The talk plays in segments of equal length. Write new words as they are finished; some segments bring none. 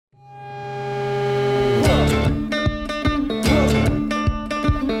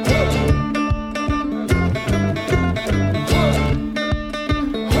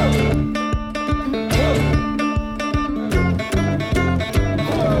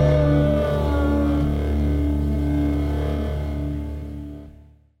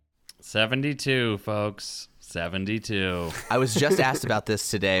72, folks. 72. I was just asked about this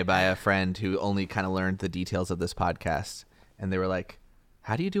today by a friend who only kind of learned the details of this podcast. And they were like,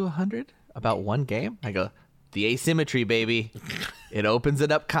 how do you do 100 about one game? I go, the asymmetry, baby. It opens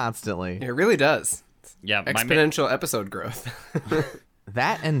it up constantly. It really does. Yeah, exponential episode growth.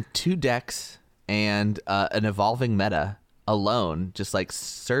 That and 2 decks and an evolving meta alone just like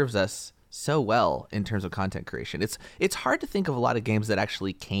serves us so well in terms of content creation. It's hard to think of a lot of games that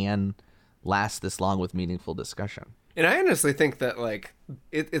actually can last this long with meaningful discussion. And I honestly think that like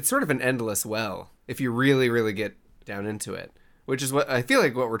it's sort of an endless well if you really, really get down into it, which is what I feel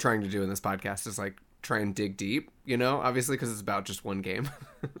like what we're trying to do in this podcast is like try and dig deep, you know, obviously because it's about just one game.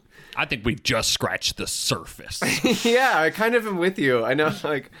 I think we've just scratched the surface. Yeah, I kind of am with you. I know,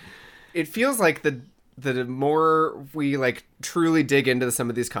 like, it feels like the more we like truly dig into some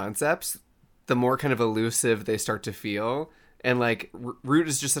of these concepts, the more kind of elusive they start to feel. And like Root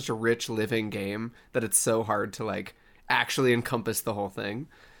is just such a rich living game that it's so hard to like actually encompass the whole thing.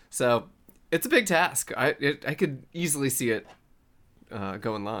 So it's a big task. I could easily see it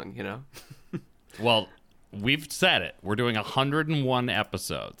going long, you know? Well, we've said it. We're doing 101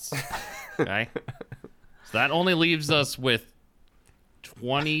 episodes. Okay? So that only leaves us with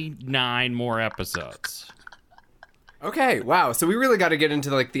 29 more episodes. Okay, wow. So we really got to get into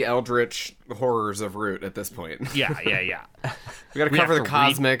like the eldritch horrors of Root at this point. Yeah. We got to cover the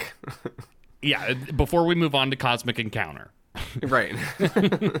cosmic. Yeah, before we move on to Cosmic Encounter. Right.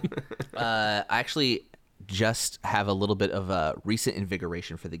 I actually just have a little bit of a recent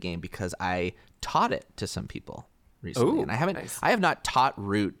invigoration for the game because I taught it to some people recently. Ooh, and I have not taught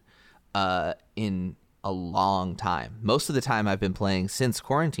Root in a long time. Most of the time I've been playing since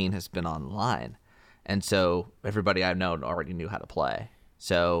quarantine has been online. And so everybody I've known already knew how to play.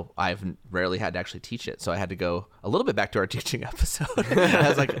 So I've rarely had to actually teach it. So I had to go a little bit back to our teaching episode. I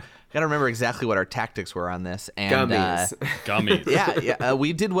was like, got to remember exactly what our tactics were on this. And, Gummies. Yeah.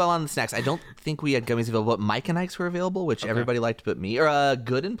 We did well on the snacks. I don't think we had gummies available, but Mike and Ike's were available, which everybody liked but me. Or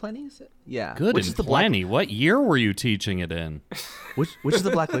Good and Plenty, is it? Yeah. Good and Plenty. What year were you teaching it in? Which is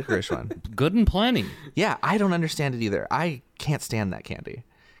the black licorice one? Good and Plenty. Yeah, I don't understand it either. I can't stand that candy.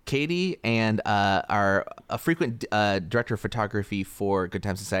 Katie and a frequent director of photography for Good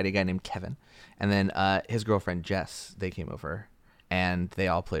Time Society, a guy named Kevin, and then his girlfriend Jess, they came over, and they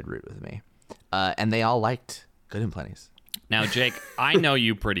all played Root with me. And they all liked Good and Plenty's. Now, Jake, I know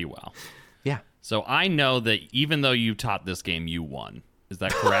you pretty well. Yeah. So I know that even though you taught this game, you won. Is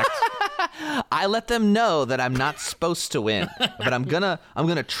that correct? I let them know that I'm not supposed to win, but I'm gonna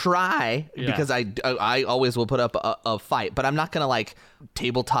try because I always will put up a fight, but I'm not gonna like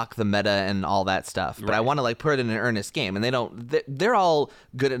table talk the meta and all that stuff. But I want to like put it in an earnest game, and they're all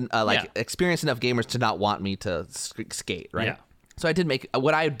good and experienced enough gamers to not want me to skate, right? Yeah. So I did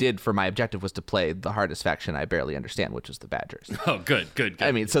what I did for my objective was to play the hardest faction I barely understand, which was the Badgers. Oh, good.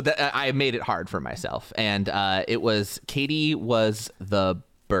 I mean, so that I made it hard for myself, and it was Katie was the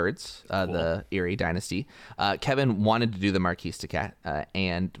Birds, cool. The Erie Dynasty. Kevin wanted to do the Marquista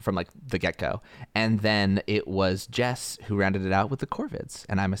and from like the get-go, and then it was Jess who rounded it out with the Corvids,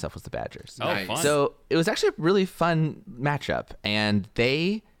 and I myself was the Badgers. Oh, nice. Fun. So it was actually a really fun matchup, and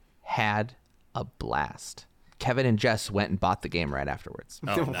they had a blast. Kevin and Jess went and bought the game right afterwards.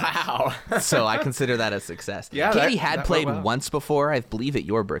 Oh, nice. Wow. So I consider that a success. Yeah, Katie had played well. once before, I believe at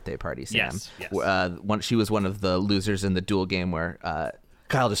your birthday party, Sam. Yes. She was one of the losers in the duel game where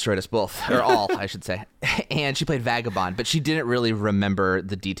Kyle destroyed us both, or all, I should say. And she played Vagabond, but she didn't really remember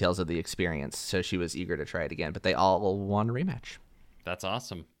the details of the experience, so she was eager to try it again. But they all won a rematch. That's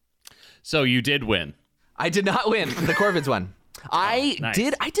awesome. So you did win. I did not win. The Corvids won. I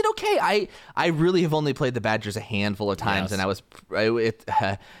did okay. I really have only played the Badgers a handful of times, and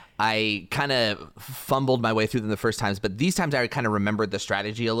I kind of fumbled my way through them the first times, but these times I kind of remembered the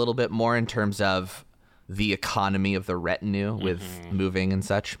strategy a little bit more in terms of the economy of the retinue with moving and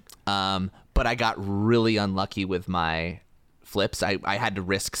such. But I got really unlucky with my flips. I had to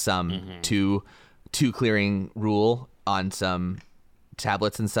risk some two clearing rule on some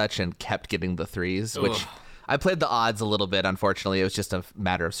tablets and such, and kept getting the threes, which I played the odds a little bit. Unfortunately, it was just a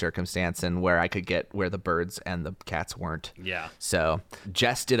matter of circumstance and where I could get where the birds and the cats weren't. Yeah. So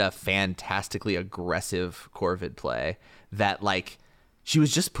Jess did a fantastically aggressive Corvid play that like she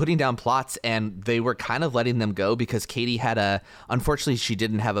was just putting down plots, and they were kind of letting them go because Katie unfortunately she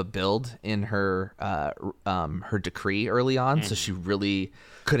didn't have a build in her her decree early on, so she really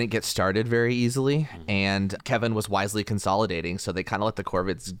couldn't get started very easily, and Kevin was wisely consolidating, so they kind of let the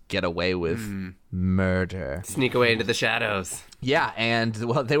Corvids get away with murder. Sneak away into the shadows. Yeah, and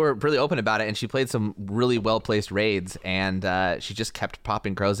well, they were really open about it, and she played some really well-placed raids, and she just kept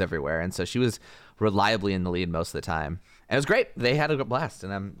popping crows everywhere, and so she was reliably in the lead most of the time. And it was great. They had a blast,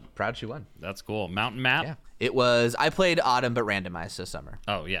 and I'm proud she won. That's cool. Mountain map? Yeah. It was, I played autumn, but randomized, so summer.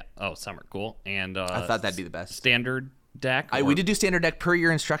 Oh, yeah. Oh, summer. Cool. And I thought that'd be the best. Standard deck? We did do standard deck per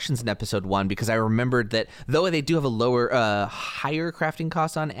your instructions in episode 1 because I remembered that though they do have a higher crafting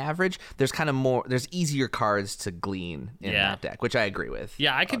cost on average, there's easier cards to glean in that deck, which I agree with.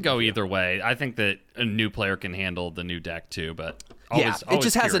 Yeah, I could go either way. I think that a new player can handle the new deck too, but it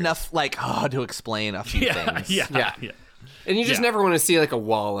just has enough to explain a few things. Yeah. And you just never want to see like a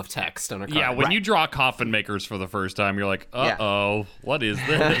wall of text on a card. Yeah, when you draw Coffin Makers for the first time, you're like, uh-oh, what is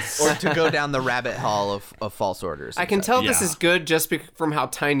this? Or to go down the rabbit hole of false orders. I can tell this is good just from how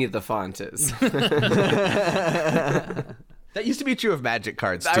tiny the font is. That used to be true of Magic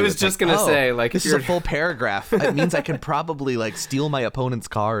cards, too. I was just going to say, like, this is a full paragraph. It means I can probably, like, steal my opponent's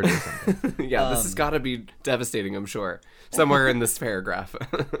card or something. Yeah, this has got to be devastating, I'm sure. Somewhere in this paragraph.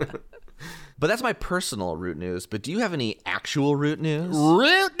 But that's my personal Root news. But do you have any actual Root news?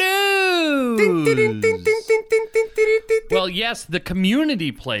 Root news! Well, yes, the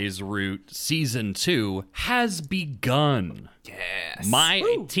Community Plays Root Season 2 has begun. Yes. My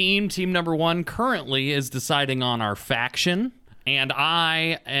team number 1, currently is deciding on our faction, and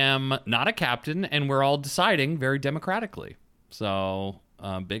I am not a captain, and we're all deciding very democratically. So,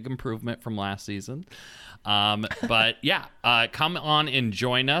 big improvement from last season. But yeah, come on and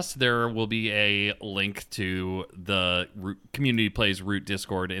join us. There will be a link to the Community Plays Root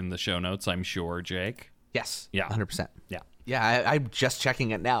Discord in the show notes, I'm sure, Jake. Yes. Yeah. 100%. Yeah. Yeah, I'm just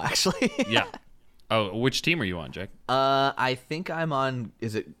checking it now, actually. Yeah. Oh, which team are you on, Jake? I think I'm on,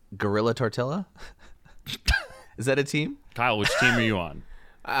 is it Gorilla Tortilla? Is that a team? Kyle, which team are you on?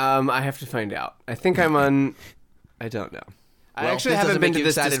 I have to find out. I think I'm on, I don't know. I actually haven't been to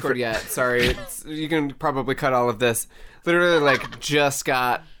this Discord yet. Sorry. You can probably cut all of this. Literally, like, just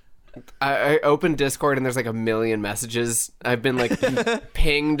got... I opened Discord and there's like a million messages. I've been like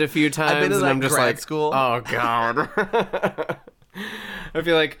pinged a few times. I've been to, and like, I'm just grad like, school. oh God. I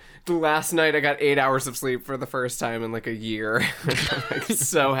feel like last night I got 8 hours of sleep for the first time in like a year. I'm like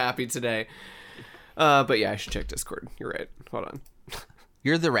so happy today. But yeah, I should check Discord. You're right. Hold on.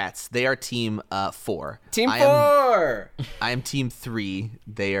 You're the Rats. They are team 4. Team 4! I am team 3.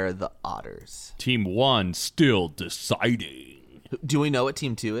 They are the Otters. Team 1 still deciding. Do we know what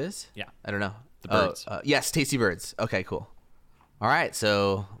team 2 is? Yeah. I don't know. The Birds. Yes, Tasty Birds. Okay, cool. All right,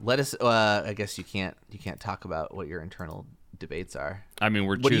 so let us. I guess you can't talk about what your internal debates are. I mean,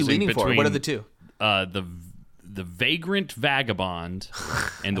 we're what choosing are you leaning between for? What are the two? The Vagrant Vagabond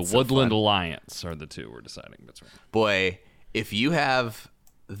and the Woodland Alliance are the two we're deciding between. Boy, if you have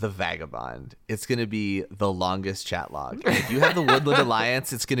the Vagabond, it's going to be the longest chat log. And if you have the Woodland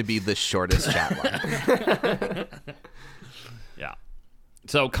Alliance, it's going to be the shortest chat log. Yeah.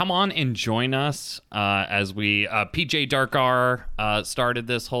 So come on and join us as we PJ Darkar started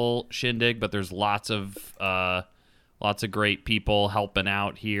this whole shindig, but there's lots of great people helping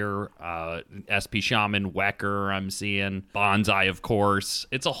out here. SP Shaman, Wecker, I'm seeing Bonsai, of course.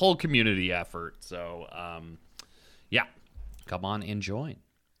 It's a whole community effort. So yeah, come on and join.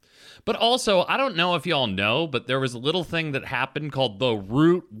 But also, I don't know if y'all know, but there was a little thing that happened called the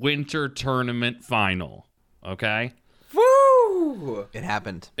Root Winter Tournament Final. Okay? Woo! It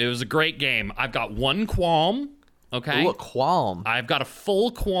happened. It was a great game. I've got one qualm, okay? Ooh, a qualm. I've got a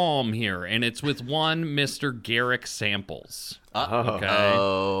full qualm here, and it's with one Mr. Garrick Samples. Okay?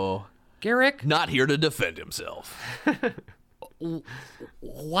 Oh. Garrick? Not here to defend himself.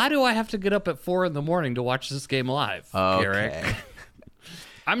 Why do I have to get up at 4 a.m. to watch this game live, Garrick? Okay.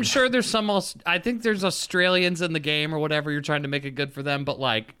 I'm sure there's I think there's Australians in the game or whatever. You're trying to make it good for them, but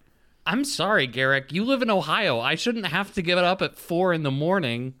like, I'm sorry, Garrick. You live in Ohio. I shouldn't have to get up at 4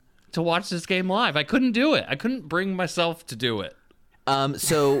 a.m. to watch this game live. I couldn't do it. I couldn't bring myself to do it.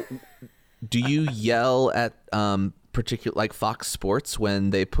 So do you yell at particular like Fox Sports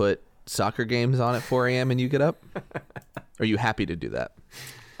when they put soccer games on at 4 a.m. and you get up? Are you happy to do that?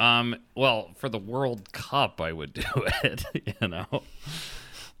 Well, for the World Cup, I would do it, you know.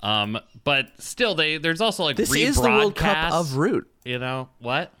 But still, there's also like this is the World Cup of Root. You know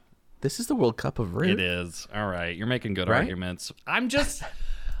what? This is the World Cup of Root. It is. All right, you're making good Right? arguments. I'm just,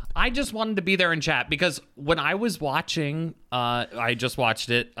 I just wanted to be there and chat because when I was watching, I just watched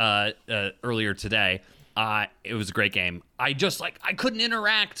it earlier today. It was a great game. I couldn't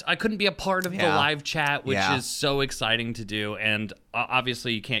interact. I couldn't be a part of the live chat, which is so exciting to do. And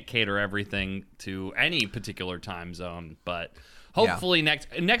obviously you can't cater everything to any particular time zone, but hopefully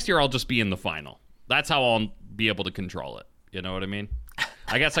next year I'll just be in the final. That's how I'll be able to control it. You know what I mean?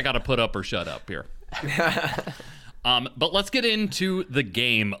 I guess I got to put up or shut up here. But let's get into the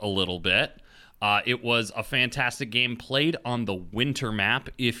game a little bit. It was a fantastic game played on the winter map,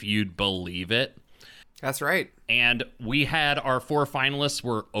 if you'd believe it. That's right. And we had our 4 finalists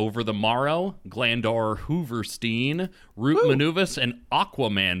were Over the Morrow, Glandor Hooverstein, Root Manuvus, and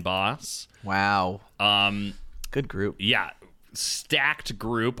Aquaman Boss. Wow. Good group. Yeah. Stacked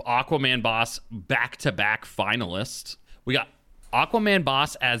group. Aquaman Boss back-to-back finalists. We got Aquaman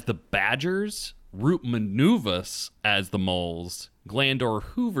Boss as the Badgers, Root Manuvus as the Moles, Glandor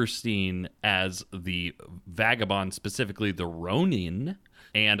Hooverstein as the Vagabond, specifically the Ronin,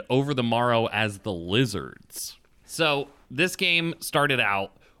 and Over the Morrow as the Lizards. So this game started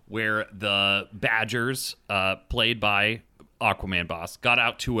out where the Badgers, played by Aquaman Boss, got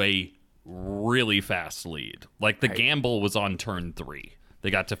out to a really fast lead. Like the gamble was on turn 3. They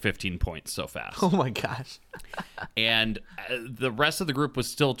got to 15 points so fast. Oh my gosh. And the rest of the group was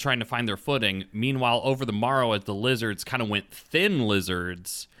still trying to find their footing. Meanwhile, Over the Morrow, as the Lizards kind of went thin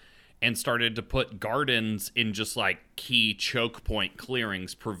lizards and started to put gardens in just like key choke point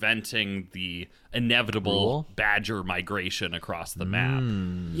clearings, preventing the inevitable badger migration across the map.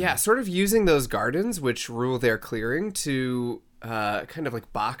 Yeah, sort of using those gardens, which rule their clearing, to kind of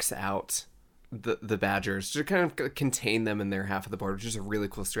like box out the badgers, to kind of contain them in their half of the board, which is a really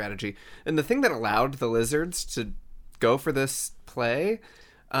cool strategy. And the thing that allowed the Lizards to go for this play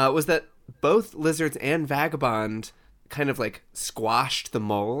was that both Lizards and Vagabond kind of like squashed the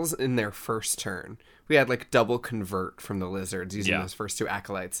Moles in their first turn. We had like double convert from the Lizards using those first 2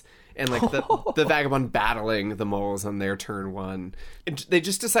 acolytes, and like the Vagabond battling the Moles on their turn 1. And they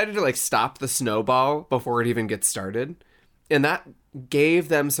just decided to like stop the snowball before it even gets started. And that gave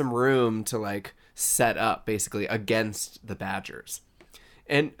them some room to like set up basically against the Badgers.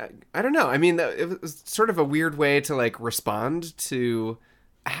 And I don't know. I mean, it was sort of a weird way to like respond to,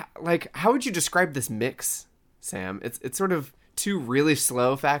 like, how would you describe this mix, Sam? It's sort of 2 really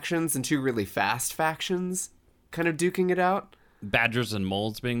slow factions and 2 really fast factions kind of duking it out. Badgers and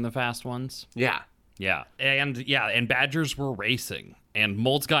Moles being the fast ones. Yeah. And Badgers were racing, and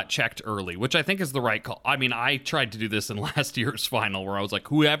Moles got checked early, which I think is the right call. I mean, I tried to do this in last year's final where I was like,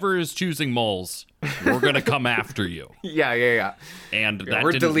 whoever is choosing Moles, we're going to come after you. Yeah. And that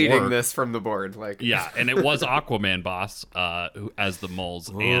we're didn't deleting work. this from the board. Like, yeah, and it was Aquaman Boss as the Moles,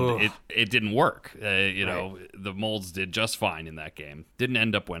 and it didn't work. The Moles did just fine in that game. Didn't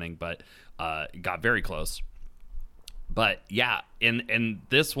end up winning, but got very close. But yeah, in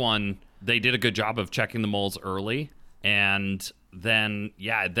this one, they did a good job of checking the Moles early, and then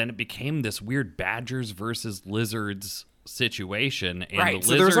it became this weird Badgers versus Lizards situation. And right, the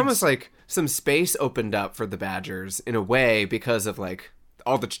so there was almost like some space opened up for the Badgers in a way because of like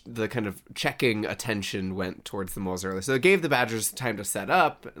all the kind of checking attention went towards the Moles early. So it gave the Badgers time to set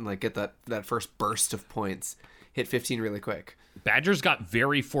up and like get that first burst of points, hit 15 really quick. Badgers got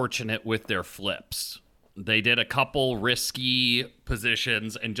very fortunate with their flips. They did a couple risky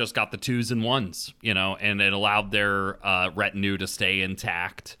positions and just got the 2s and 1s, and it allowed their retinue to stay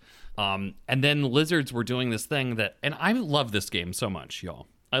intact. And then the Lizards were doing this thing and I love this game so much, y'all.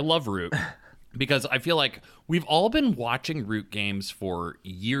 I love Root because I feel like we've all been watching Root games for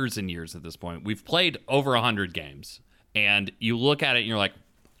years and years at this point. We've played over 100 games, and you look at it and you're like,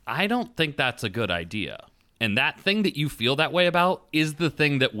 I don't think that's a good idea. And that thing that you feel that way about is the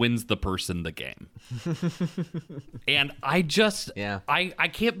thing that wins the person the game. And I just, I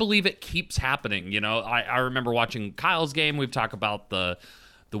can't believe it keeps happening. I remember watching Kyle's game. We've talked about the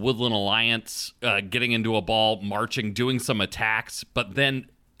Woodland Alliance getting into a ball, marching, doing some attacks, but then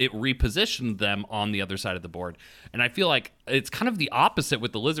it repositioned them on the other side of the board. And I feel like it's kind of the opposite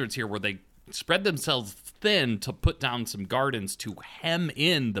with the Lizards here, where they spread themselves thin to put down some gardens to hem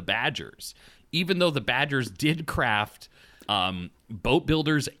in the Badgers. Even though the Badgers did craft boat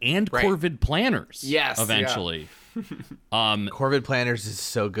builders and Corvid planners eventually. Corvid planners is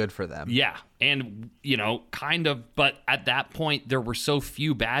so good for them. Yeah. And, kind of, but at that point, there were so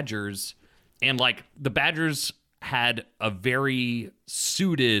few Badgers, and like the Badgers had a very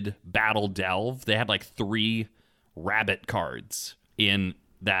suited battle delve. They had like 3 rabbit cards in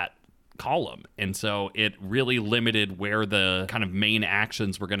that column, and so it really limited where the kind of main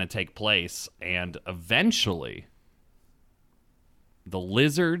actions were going to take place. And eventually The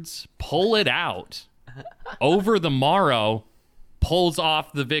Lizards pull it out. Over the Morrow pulls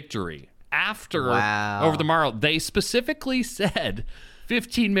off the victory. After Wow. Over the Morrow, they specifically said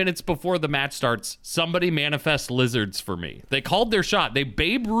 15 minutes before the match starts, somebody manifest Lizards for me. They called their shot. They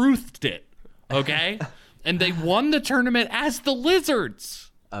Babe Ruthed it, okay? And they won the tournament as the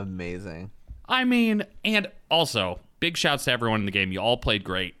Lizards. Amazing. I mean, and also, big shouts to everyone in the game. You all played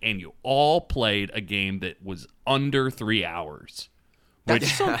great, and you all played a game that was under 3 hours.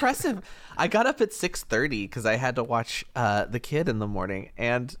 That's so impressive. I got up at 6:30 because I had to watch the kid in the morning,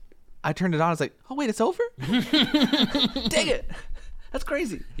 and I turned it on. I was like, "Oh wait, it's over! Dang it, that's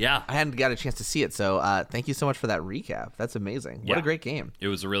crazy." Yeah. I hadn't got a chance to see it, so thank you so much for that recap. That's amazing. What Yeah. a great game. It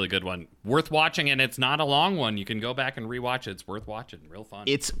was a really good one. Worth watching, and it's not a long one. You can go back and rewatch it. It's worth watching. Real fun.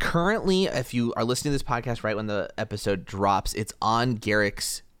 It's currently, if you are listening to this podcast right when the episode drops, it's on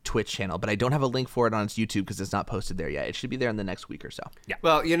Garrick's Twitch channel, but I don't have a link for it on its YouTube because it's not posted there yet. It should be there in the next week or so. Yeah.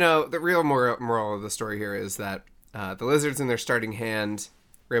 Well, you know, the real moral of the story here is that the Lizards in their starting hand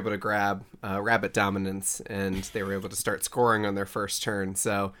were able to grab rabbit dominance, and they were able to start scoring on their first turn.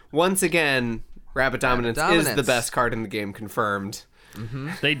 So once again, rabbit dominance is the best card in the game, confirmed.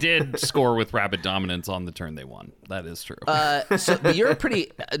 They did score with Rabbit Dominance on the turn they won. That is true. But you're pretty,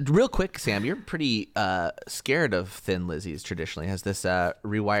 real quick, Sam, you're pretty scared of Thin Lizzies traditionally. Has this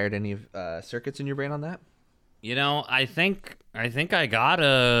rewired any circuits in your brain on that? You know, I think I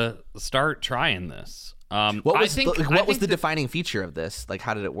gotta start trying this. What was the defining feature of this? Like,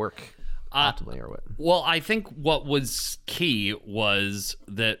 how did it work optimally, or what? Well, I think what was key was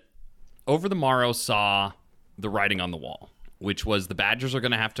that Over the Morrow saw the writing on the wall, which was the Badgers are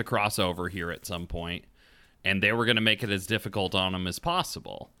going to have to cross over here at some point, and they were going to make it as difficult on them as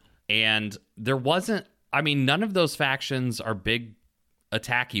possible. And there wasn't, I mean, none of those factions are big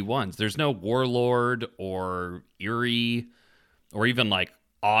attacky ones. There's no Warlord or Eerie or even like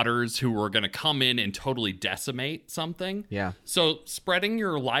Otters who were going to come in and totally decimate something. Yeah. So spreading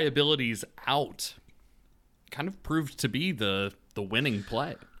your liabilities out kind of proved to be the winning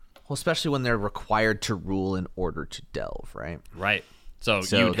play. Well, especially when they're required to rule in order to delve, right? Right. So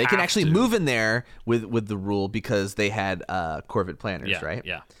they can have actually to move in there with the rule because they had Corvid planners, Yeah, right?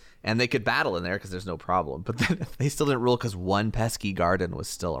 yeah. And they could battle in there because there's no problem. But then they still didn't rule because one pesky garden was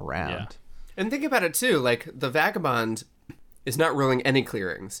still around. Yeah. And think about it too, like the Vagabond is not ruling any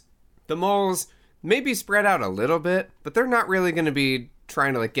clearings. The Moles may be spread out a little bit, but they're not really going to be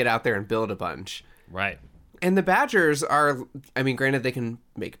trying to like get out there and build a bunch. Right. And the Badgers are, I mean, granted they can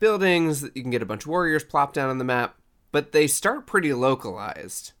make buildings, you can get a bunch of warriors plopped down on the map, but they start pretty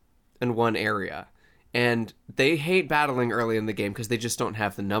localized in one area. And they hate battling early in the game because they just don't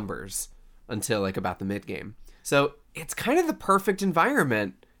have the numbers until like about the mid game. So it's kind of the perfect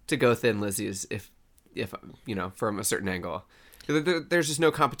environment to go Thin Lizzies if you know, from a certain angle. There's just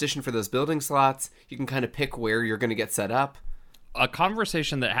no competition for those building slots. You can kind of pick where you're going to get set up. A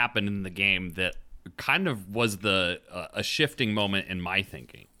conversation that happened in the game that kind of was a shifting moment in my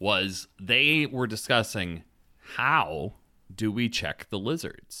thinking was they were discussing, how do we check the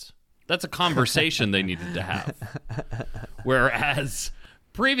Lizards? That's a conversation they needed to have. Whereas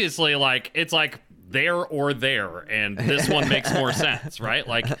previously, like, it's like there or there, and this one makes more sense, right?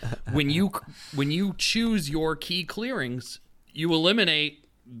 Like when you choose your key clearings, you eliminate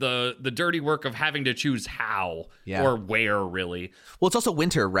the dirty work of having to choose how or where, really. Well, it's also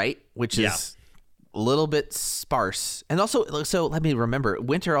winter, right? Which is a little bit sparse. And also, so let me remember,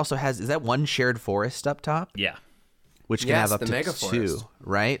 winter also has, is that one shared forest up top? Yeah. Which can Yes, have up the to mega 2, forest.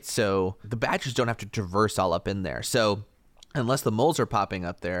 right? So the Badgers don't have to traverse all up in there. So unless the moles are popping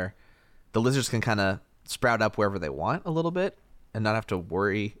up there, the Lizards can kind of sprout up wherever they want a little bit and not have to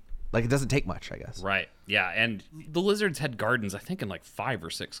worry. Like, it doesn't take much, I guess. Right. Yeah. And the Lizards had gardens, I think, in like 5 or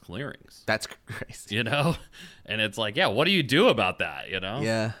 6 clearings. That's crazy. You know? And it's like, yeah, what do you do about that, you know?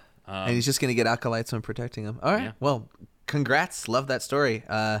 Yeah. And he's just going to get acolytes when protecting him. All right. Yeah. Well, congrats. Love that story.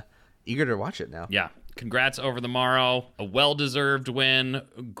 Eager to watch it now. Yeah. Congrats Over the Morrow. A well-deserved win.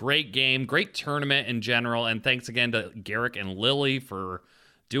 Great game. Great tournament in general. And thanks again to Garrick and Lily for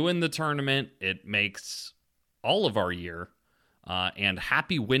doing the tournament. It makes all of our year. And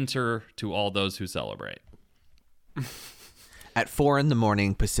happy winter to all those who celebrate. At 4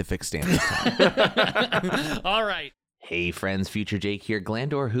 a.m. Pacific Standard Time. All right. Hey friends, Future Jake here.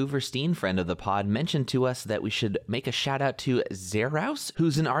 Glandor Hooverstein, friend of the pod, mentioned to us that we should make a shout out to Zeraus,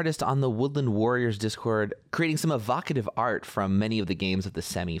 who's an artist on the Woodland Warriors Discord, creating some evocative art from many of the games of the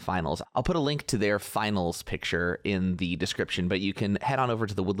semifinals. I'll put a link to their finals picture in the description, but you can head on over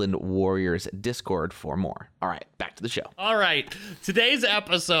to the Woodland Warriors Discord for more. All right, back to the show. All right. Today's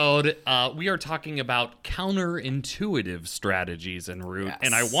episode, we are talking about counterintuitive strategies in Root, Yes.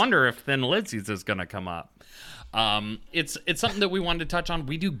 and I wonder if Thin Lizzy's is going to come up. It's something that we wanted to touch on.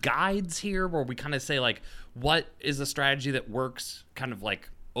 We do guides here where we kind of say, like, what is a strategy that works kind of like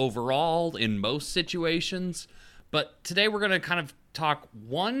overall in most situations. But today we're going to kind of talk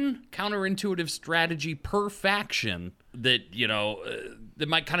one counterintuitive strategy per faction that, you know, that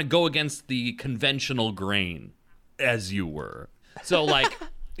might kind of go against the conventional grain, as you were. So, like,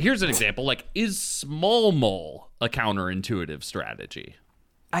 here's an example. Like, is Small Mole a counterintuitive strategy?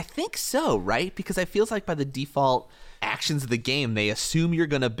 I think so, right? Because I feels like by the default actions of the game, they assume you're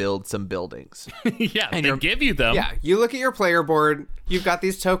going to build some buildings. Yeah, and they give you them. Yeah, you look at your player board, you've got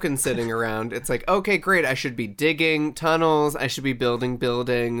these tokens sitting around. It's like, okay, great, I should be digging tunnels, I should be building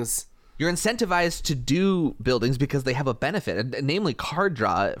buildings. You're incentivized to do buildings because they have a benefit, and namely card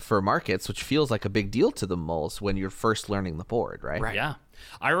draw for markets, which feels like a big deal to the moles when you're first learning the board, right? Right. Yeah.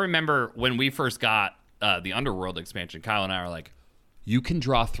 I remember when we first got the Underworld expansion, Kyle and I are like, you can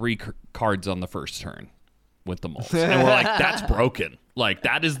draw 3 cards on the first turn with the moles. And we're like, that's broken. Like,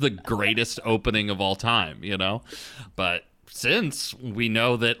 that is the greatest opening of all time, you know? But since we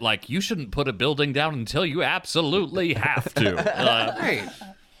know that, like, you shouldn't put a building down until you absolutely have to. Right.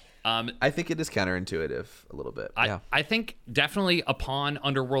 I think it is counterintuitive a little bit. I think definitely upon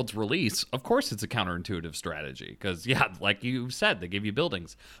Underworld's release, of course it's a counterintuitive strategy. Because, yeah, like you said, they give you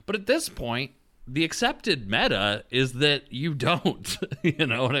buildings. But at this point, the accepted meta is that you don't, you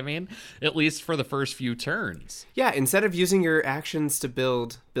know what I mean? At least for the first few turns. Yeah, instead of using your actions to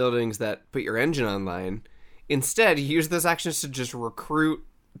build buildings that put your engine online, instead you use those actions to just recruit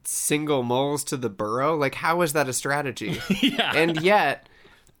single moles to the burrow. Like, how is that a strategy? Yeah. And yet,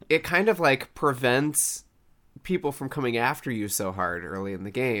 it kind of like prevents people from coming after you so hard early in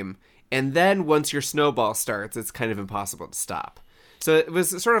the game. And then once your snowball starts, it's kind of impossible to stop. So it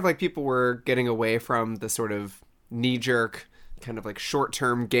was sort of like people were getting away from the sort of knee-jerk, kind of like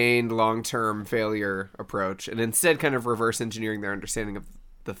short-term gain, long-term failure approach, and instead kind of reverse engineering their understanding of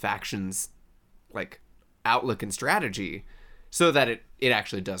the faction's like outlook and strategy so that it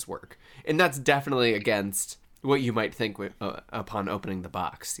actually does work. And that's definitely against what you might think upon opening the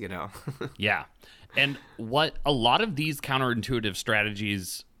box, you know? Yeah. And what a lot of these counterintuitive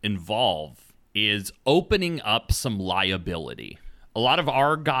strategies involve is opening up some liability. A lot of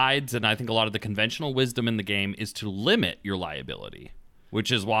our guides, and I think a lot of the conventional wisdom in the game, is to limit your liability,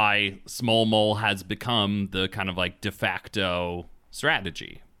 which is why Small Mole has become the kind of like de facto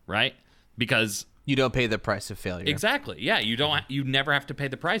strategy, right? Because You don't pay the price of failure. exactly, yeah, you never have to pay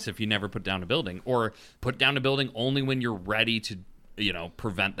the price if you never put down a building, or put down a building only when you're ready to, you know,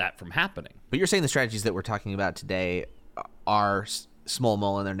 prevent that from happening. But you're saying the strategies that we're talking about today are small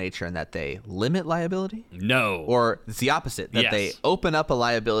mole in their nature and that they limit liability? No. Or it's the opposite, that Yes. they open up a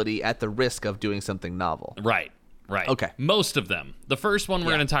liability at the risk of doing something novel. Right. Okay. Most of them. The first one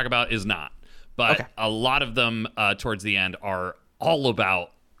we're going to talk about is not. But Okay. a lot of them towards the end are all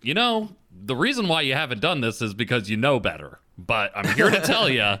about, you know, the reason why you haven't done this is because you know better. But I'm here to tell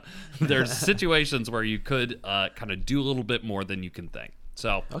you, there's situations where you could kind of do a little bit more than you can think.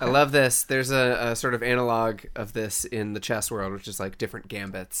 So I love this. There's a sort of analog of this in the chess world, which is like different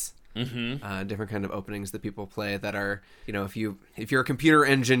gambits. Different kind of openings that people play that are, you know, if you're a computer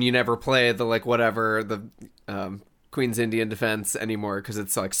engine, you never play the like whatever the Queen's Indian defense anymore because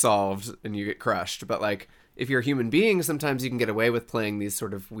it's like solved and you get crushed. But like if you're a human being, sometimes you can get away with playing these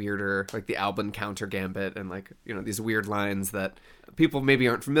sort of weirder, like the Albin counter gambit and like, you know, these weird lines that people maybe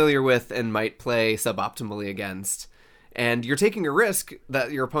aren't familiar with and might play suboptimally against. And you're taking a risk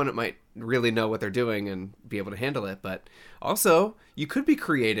that your opponent might really know what they're doing and be able to handle it. But also, you could be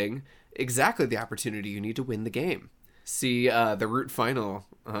creating exactly the opportunity you need to win the game. See the Root final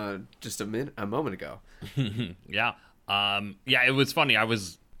just a moment ago. yeah. It was funny. I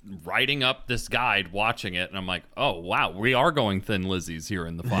was writing up this guide, watching it, and I'm like, oh, wow, we are going Thin Lizzy's here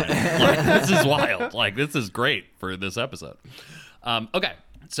in the final. Like, this is wild. Like, this is great for this episode. Okay.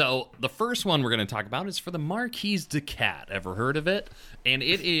 So the first one we're going to talk about is for the Marquise de Cat. Ever heard of it? And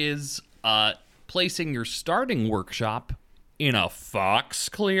it is placing your starting workshop in a fox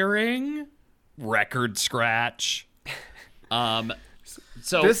clearing, record scratch.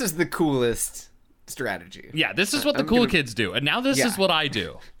 So This is the coolest strategy. yeah, this is what the cool kids do. And now this is what I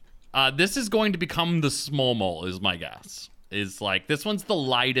do. This is going to become the small mole, is my guess. Is like, this one's the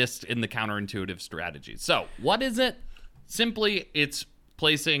lightest in the counterintuitive strategy. So, what is it? Simply, it's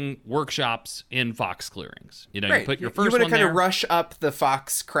placing workshops in fox clearings. You know, you put your first you one want to kind there. of rush up the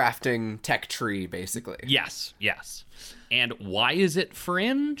fox crafting tech tree, basically. Yes. And why is it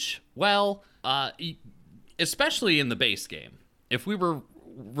fringe? Well, especially in the base game. If we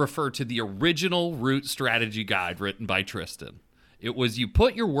refer to the original root strategy guide written by Tristan, it was you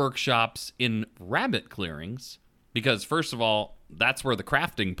put your workshops in rabbit clearings because, first of all, that's where the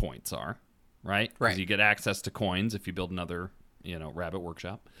crafting points are, right? Right. Because you get access to coins if you build another, rabbit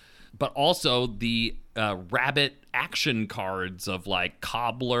workshop. But also the rabbit action cards of like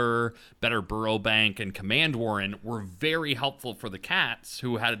Cobbler, Better Burrow Bank, and Command Warren were very helpful for the cats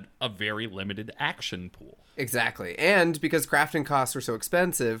who had a very limited action pool. Exactly. And because crafting costs were so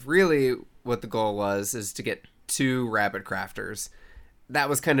expensive, really what the goal was is to get 2 rabbit crafters. That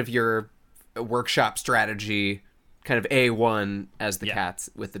was kind of your workshop strategy, kind of A1 as the cats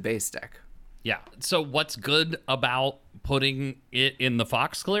with the base deck. Yeah. So what's good about putting it in the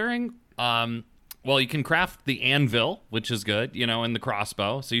fox clearing? Well, you can craft the anvil, which is good, and the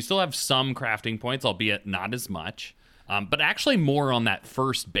crossbow. So you still have some crafting points, albeit not as much. But actually more on that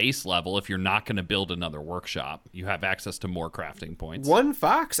first base level if you're not going to build another workshop. You have access to more crafting points. 1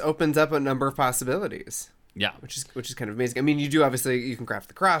 fox opens up a number of possibilities. Yeah. Which is kind of amazing. I mean, you can craft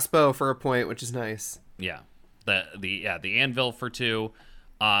the crossbow for a point, which is nice. Yeah. The anvil for 2.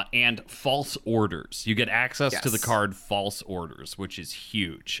 And false orders. You get access to the card false orders, which is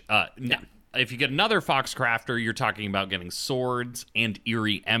huge. Now, if you get another fox crafter, you're talking about getting swords and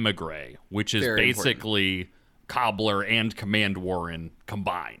Eerie Emigre, which is Very basically important. Cobbler and Command Warren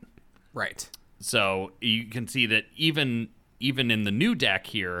combined. Right. So you can see that even in the new deck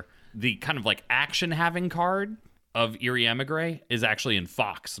here, the kind of like action having card of Eerie Emigre is actually in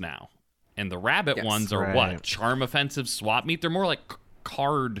fox now. And the rabbit ones are what? Charm Offensive, Swap Meet? They're more like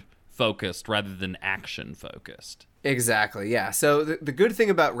card focused rather than action focused. Exactly, yeah. So the good thing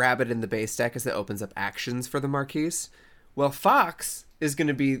about rabbit in the base deck is it opens up actions for the Marquise. Well, fox is going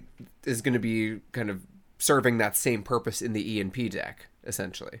to be kind of serving that same purpose in the E&P deck,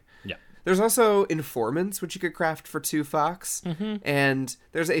 essentially. Yeah. There's also informants, which you could craft for 2 fox. Mm-hmm. And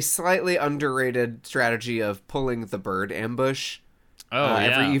there's a slightly underrated strategy of pulling the bird ambush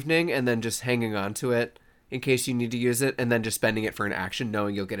every evening and then just hanging on to it in case you need to use it, and then just spending it for an action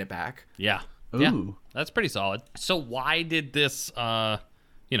knowing you'll get it back. Yeah. Ooh. Yeah. That's pretty solid. So why did this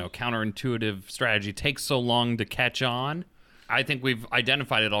counterintuitive strategy take so long to catch on? I think we've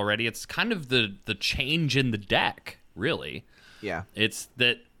identified it already. It's kind of the change in the deck, really. Yeah. It's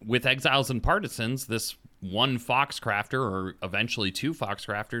that with Exiles and Partisans, this 1 fox crafter, or eventually 2 fox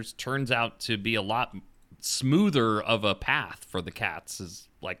crafters, turns out to be a lot smoother of a path for the cats, is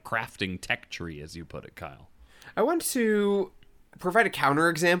like crafting tech tree, as you put it, Kyle. I want to provide a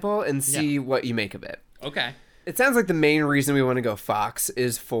counterexample and see what you make of it. Okay. It sounds like the main reason we want to go fox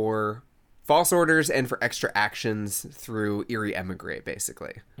is for false orders and for extra actions through Eerie Emigre,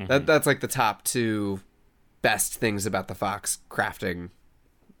 basically. Mm-hmm. That's like the top 2 best things about the fox crafting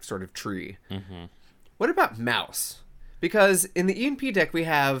sort of tree. Mm-hmm. What about mouse? Because in the E&P deck we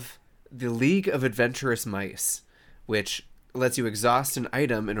have the League of Adventurous Mice, which lets you exhaust an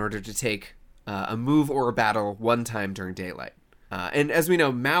item in order to take a move or a battle 1 time during daylight. And as we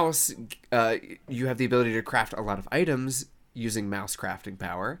know, mouse, you have the ability to craft a lot of items using mouse crafting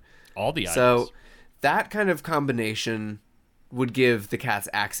power. All the items. So that kind of combination would give the cats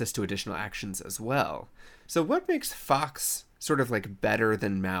access to additional actions as well. So what makes fox sort of like better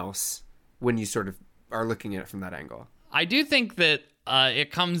than mouse when you sort of are looking at it from that angle? I do think that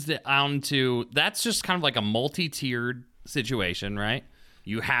it comes down to, that's just kind of like a multi-tiered situation, right?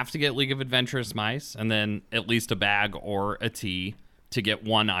 You have to get League of Adventurous Mice and then at least a bag or a tea to get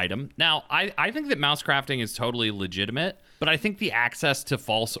 1 item. Now, I think that mouse crafting is totally legitimate, but I think the access to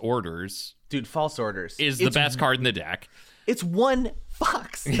false orders... Dude, false orders. ...is the best card in the deck. It's 1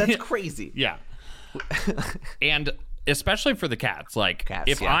 fox. That's crazy. Yeah. And especially for the cats. Like,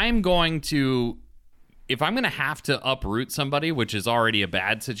 if yeah. I'm going to have to uproot somebody, which is already a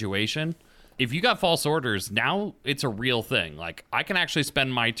bad situation... If you got false orders, now it's a real thing. Like, I can actually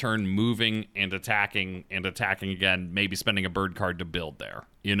spend my turn moving and attacking again, maybe spending a bird card to build there.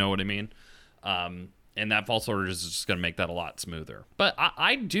 You know what I mean? And that false orders is just going to make that a lot smoother. But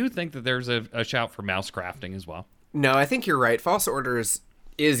I do think that there's a shout for mouse crafting as well. No, I think you're right. False orders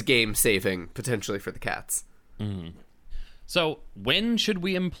is game saving, potentially, for the cats. Mm-hmm. So, when should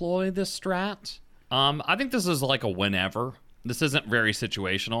we employ this strat? I think this is like a whenever. This isn't very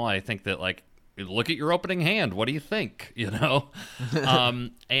situational. I think that, like, look at your opening hand. What do you think?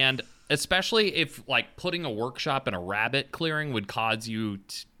 And especially if like putting a workshop in a rabbit clearing would cause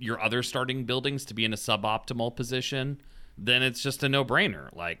your other starting buildings to be in a suboptimal position, then it's just a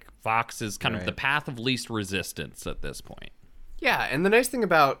no-brainer. Like Fox is kind of the path of least resistance at this point. Yeah, and the nice thing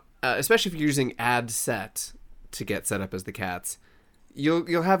about, especially if you're using add set to get set up as the cats,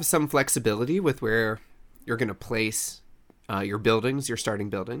 you'll have some flexibility with where you're going to place your buildings, your starting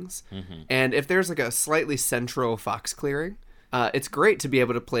buildings. Mm-hmm. And if there's like a slightly central Fox clearing, it's great to be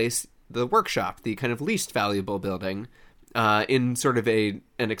able to place the workshop, the kind of least valuable building, in sort of an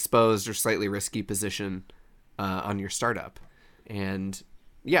exposed or slightly risky position on your startup. And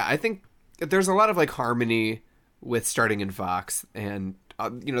yeah, I think there's a lot of like harmony with starting in Fox, and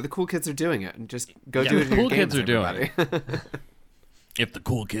the cool kids are doing it, and just go do it. The cool kids are doing it. If the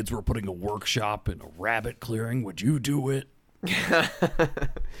cool kids were putting a workshop in a rabbit clearing, would you do it?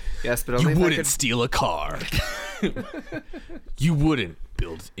 Yes, but only you if wouldn't steal a car. You wouldn't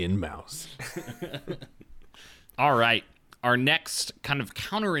build in mouse. All right. Our next kind of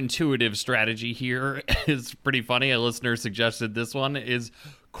counterintuitive strategy here is pretty funny. A listener suggested this one is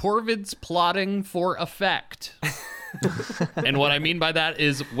Corvid's plotting for effect. And what I mean by that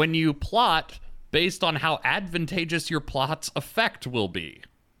is when you plot based on how advantageous your plot's effect will be.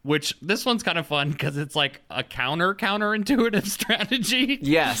 Which this one's kind of fun because it's like a counterintuitive strategy.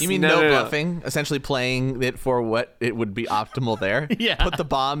 Yes. You mean no bluffing? Essentially playing it for what it would be optimal there? Yeah. Put the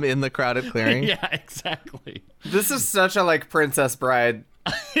bomb in the crowded clearing? Yeah, exactly. This is such a like Princess Bride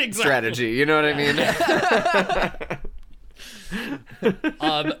strategy. You know what I mean?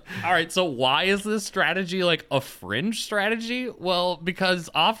 All right, so why is this strategy like a fringe strategy? Well, because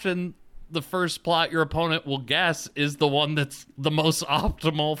often the first plot your opponent will guess is the one that's the most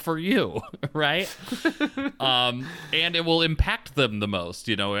optimal for you, right? And it will impact them the most,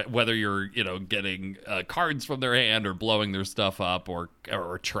 whether you're, getting cards from their hand or blowing their stuff up or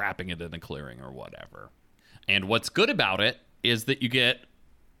trapping it in a clearing or whatever. And what's good about it is that you get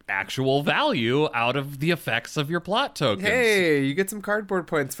actual value out of the effects of your plot tokens. Hey, you get some cardboard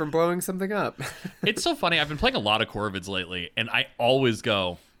points from blowing something up. It's so funny. I've been playing a lot of Corvids lately, and I always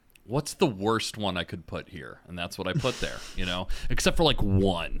go, what's the worst one I could put here? And that's what I put there, except for like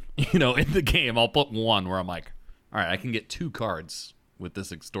one, in the game. I'll put one where I'm like, all right, I can get 2 cards with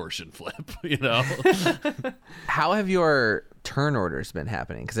this extortion flip, How have your turn orders been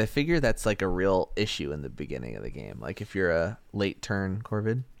happening? Because I figure that's like a real issue in the beginning of the game. Like if you're a late turn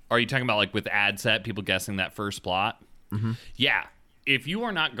Corvid. Are you talking about like with ad set, people guessing that first plot? Mm-hmm. Yeah. If you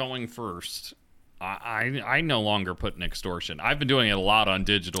are not going first, I no longer put an extortion. I've been doing it a lot on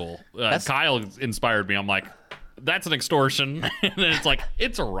digital. Kyle inspired me. I'm like, that's an extortion. And then it's like,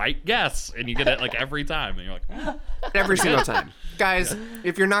 it's a right guess. And you get it like every time. And you're like, every single time. Guys,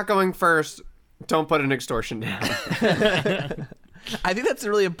 if you're not going first, don't put an extortion down. I think that's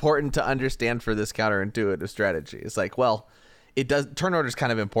really important to understand for this counterintuitive strategy. It's like, well, turn order is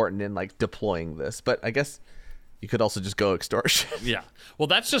kind of important in like deploying this, but I guess you could also just go extortion. Yeah. Well,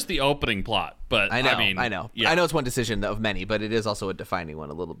 that's just the opening plot, but I know. Yeah. I know it's one decision of many, but it is also a defining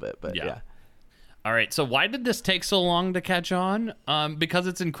one a little bit, but yeah. All right. So why did this take so long to catch on? Because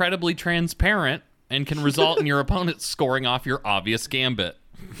it's incredibly transparent and can result in your opponent scoring off your obvious gambit.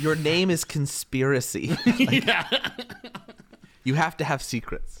 Your name is conspiracy. Yeah. You have to have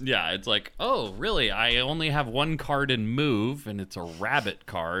secrets. Yeah, it's like, oh, really? I only have 1 card in move, and it's a rabbit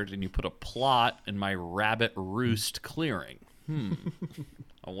card, and you put a plot in my rabbit roost clearing.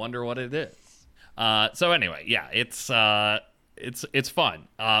 I wonder what it is. So anyway, yeah, it's fun.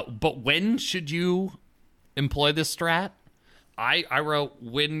 But when should you employ this strat? I wrote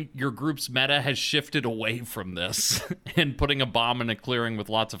when your group's meta has shifted away from this and putting a bomb in a clearing with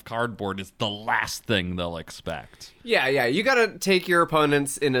lots of cardboard is the last thing they'll expect. Yeah. You gotta take your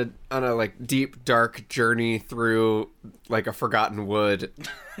opponents on a like deep, dark journey through like a forgotten wood.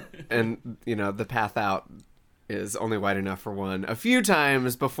 And, the path out is only wide enough for one a few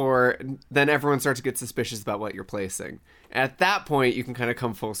times before then everyone starts to get suspicious about what you're placing. At that point, you can kind of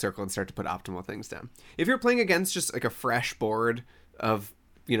come full circle and start to put optimal things down. If you're playing against just like a fresh board of,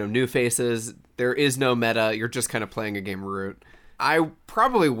 new faces, there is no meta, you're just kind of playing a game route, I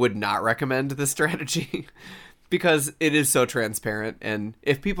probably would not recommend this strategy because it is so transparent. And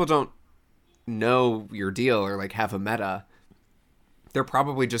if people don't know your deal or like have a meta, they're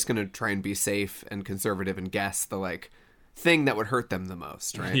probably just going to try and be safe and conservative and guess the like thing that would hurt them the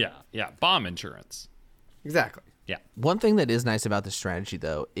most, right? Yeah. Bomb insurance. Exactly. Yeah. One thing that is nice about this strategy,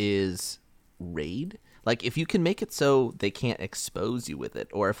 though, is raid. Like, if you can make it so they can't expose you with it,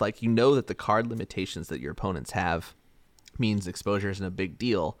 or if, like, that the card limitations that your opponents have means exposure isn't a big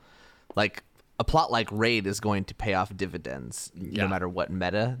deal, like, a plot like Raid is going to pay off dividends no matter what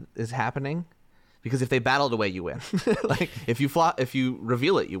meta is happening. Because if they battle it away, you win. Like if you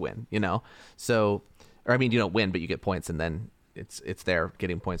reveal it, you win. So, or I mean, you don't win, but you get points, and then it's there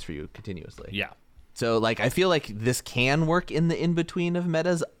getting points for you continuously. Yeah. So like I feel like this can work in the in between of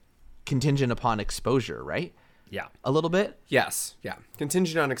metas, contingent upon exposure, right? Yeah. A little bit. Yes, yeah,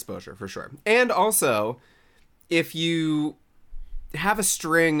 contingent on exposure for sure. And also, if you have a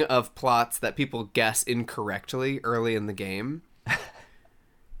string of plots that people guess incorrectly early in the game,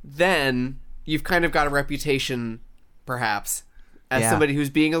 then you've kind of got a reputation, perhaps, as somebody who's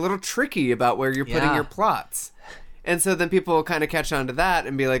being a little tricky about where you're putting your plots. And so then people kind of catch on to that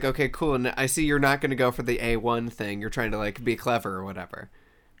and be like, okay, cool, and I see you're not going to go for the A1 thing. You're trying to, like, be clever or whatever.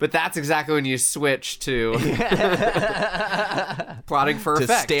 But that's exactly when you switch to plotting for To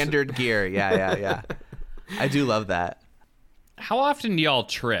effect. standard gear. Yeah. I do love that. How often do y'all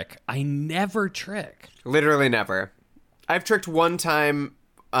trick? I never trick. Literally never. I've tricked one time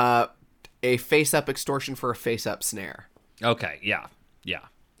a face-up extortion for a face-up snare. Okay, yeah.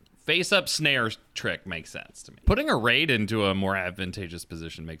 Face-up snare trick makes sense to me. Putting a raid into a more advantageous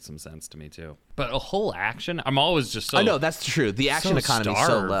position makes some sense to me, too. But a whole action? I'm always just so... I know, that's true. The action economy is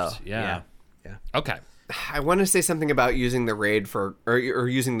so low. Yeah. Okay. I want to say something about using the raid for, or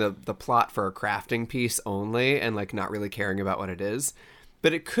using the plot for a crafting piece only and like not really caring about what it is.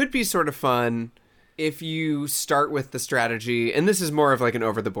 But it could be sort of fun if you start with the strategy, and this is more of like an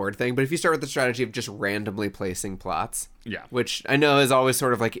over the board thing, but if you start with the strategy of just randomly placing plots. Yeah. Which I know is always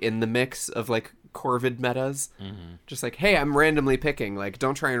sort of like in the mix of like Corvid metas. Mm-hmm. Just like, hey, I'm randomly picking. Like,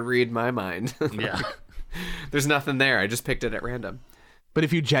 don't try and read my mind. Yeah. There's nothing there. I just picked it at random. But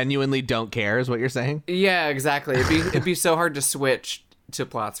if you genuinely don't care, is what you're saying? Yeah, exactly. It'd be so hard to switch to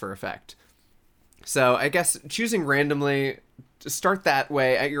plots for effect. So I guess choosing randomly, start that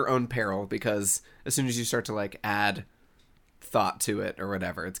way at your own peril, because as soon as you start to like add thought to it or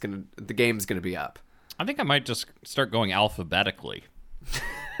whatever, the game's gonna be up. I think I might just start going alphabetically.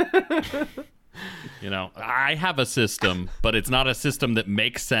 I have a system, but it's not a system that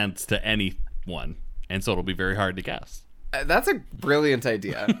makes sense to anyone, and so it'll be very hard to guess. That's a brilliant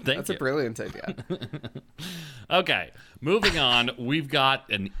idea. That's a brilliant idea. Okay, moving on. We've got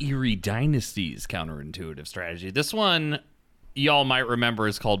an Eerie Dynasties counterintuitive strategy. This one, y'all might remember,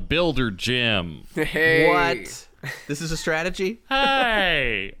 is called Builder Gym. Hey. What? This is a strategy?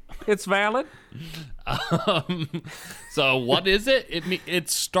 Hey! It's valid? So what is it?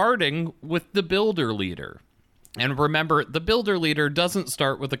 It's starting with the Builder Leader. And remember, the Builder Leader doesn't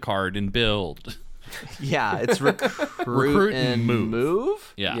start with a card and build. Yeah, it's recruit and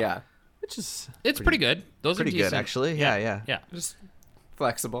move. Yeah. Yeah. Which is It's pretty good. Those pretty are good, decent. actually. Yeah. Just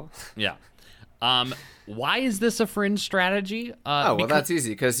flexible. Yeah. Why is this a fringe strategy? Well, that's easy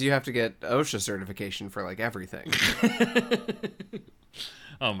because you have to get OSHA certification for like everything.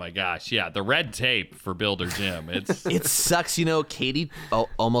 Oh my gosh, yeah, the red tape for Builder Gym. It sucks. Katie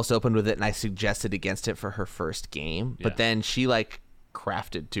almost opened with it, and I suggested against it for her first game, but then she like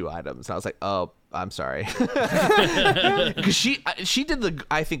crafted 2 items. I was like, oh, I'm sorry. Because she did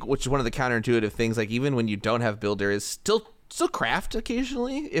I think, which is one of the counterintuitive things, like even when you don't have Builder, is still craft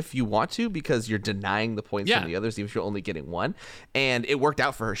occasionally if you want to, because you're denying the points from the others even if you're only getting 1. And it worked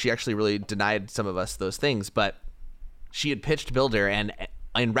out for her. She actually really denied some of us those things, but she had pitched Builder, and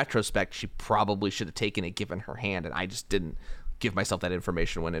in retrospect she probably should have taken it given her hand, and I just didn't give myself that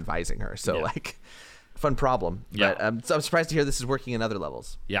information when advising her. So like, fun problem. Yeah. But so I'm surprised to hear this is working in other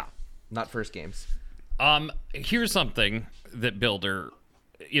levels, Yeah. not first games. Here's something that Builder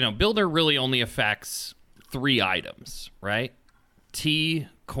really only affects 3 items, right? Tea,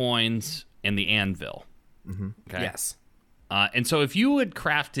 coins, and the anvil. Mm-hmm. Okay. Yes. And so if you had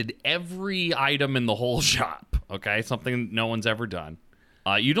crafted every item in the whole shop, okay, something no one's ever done,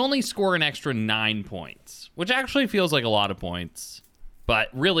 you'd only score an extra 9 points, which actually feels like a lot of points. But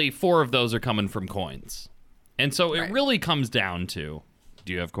really, 4 of those are coming from coins. And so it really comes down to,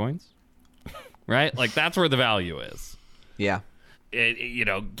 do you have coins? Right? Like, that's where the value is. Yeah.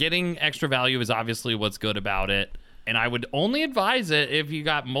 Getting extra value is obviously what's good about it. And I would only advise it if you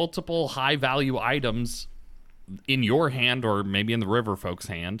got multiple high value items in your hand, or maybe in the river folks'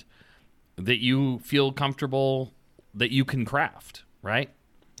 hand, that you feel comfortable that you can craft, right?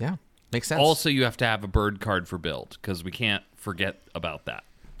 Yeah. Makes sense. Also, you have to have a bird card for build, because we can't forget about that.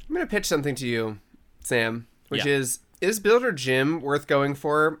 I'm going to pitch something to you, Sam, which Yeah. is Builder Gym worth going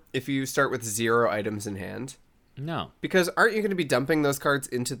for if you start with 0 items in hand? No. Because aren't you going to be dumping those cards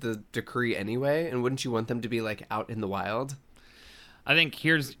into the decree anyway? And wouldn't you want them to be like out in the wild? I think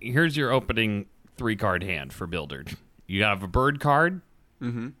here's your opening 3-card hand for Builder. You have a bird card,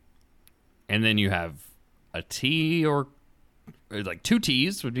 and And then you have a T or like 2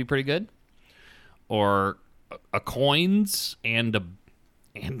 T's would be pretty good. Or a coins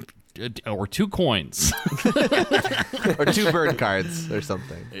or 2 coins. Or 2 bird cards or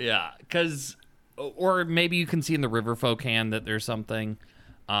something. Yeah, or maybe you can see in the Riverfolk hand that there's something.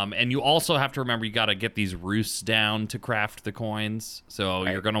 And you also have to remember you got to get these roosts down to craft the coins. So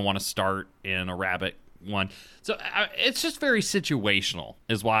you're going to want to start in a rabbit one. So it's just very situational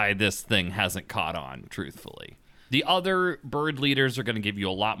is why this thing hasn't caught on, truthfully. The other bird leaders are going to give you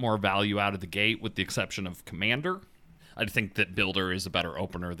a lot more value out of the gate, with the exception of Commander. I think that Builder is a better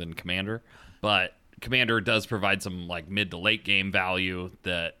opener than Commander, but Commander does provide some like mid to late game value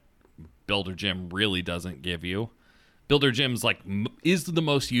that Builder Gym really doesn't give you. Builder Gym's like is the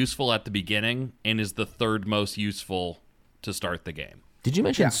most useful at the beginning and is the 3rd most useful to start the game. Did you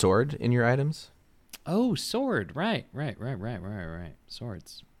mention sword in your items? Oh, sword. Right.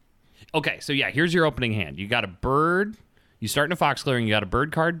 Swords. Okay, so yeah, here's your opening hand. You got a bird. You start in a fox clearing. You got a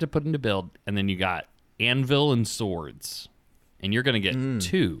bird card to put into build, and then you got anvil and swords. And you're going to get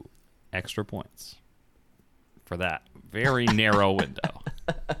 2 extra points for that very narrow window.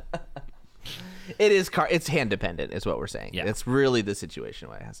 It's hand dependent, is what we're saying. Yeah. It's really the situation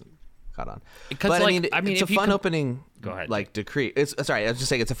why it hasn't caught on. Because, but like, it's a fun opening. Go ahead. Like decree. I was just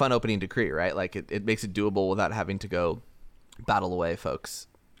saying it's a fun opening decree, right? Like it makes it doable without having to go battle away folks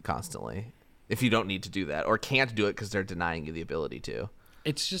constantly. If you don't need to do that or can't do it because they're denying you the ability to.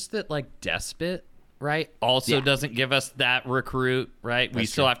 It's just that like Despot, right, also doesn't give us that recruit, right? We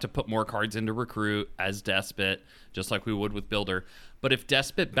still have to put more cards into recruit as Despot, just like we would with Builder. But if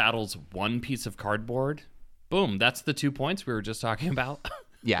Despot battles 1 piece of cardboard, boom, that's the 2 points we were just talking about.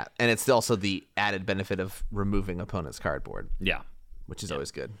 Yeah, and it's also the added benefit of removing opponent's cardboard. Yeah. Which is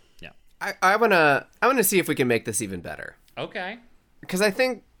always good. Yeah. I wanna see if we can make this even better. Okay. Because I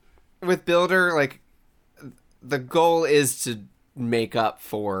think with Builder, like, the goal is to make up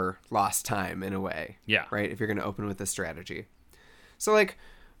for lost time in a way. Yeah. Right? If you're going to open with this strategy. So, like,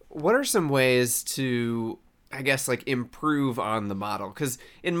 what are some ways to, I guess, like, improve on the model? Because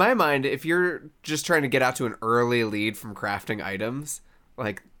in my mind, if you're just trying to get out to an early lead from crafting items,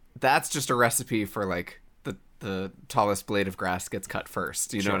 like, that's just a recipe for, like, the tallest blade of grass gets cut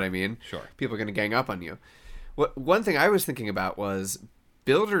first. You know what I mean? Sure. People are going to gang up on you. One thing I was thinking about was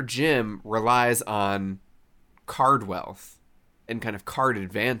Builder Gym relies on card wealth and kind of card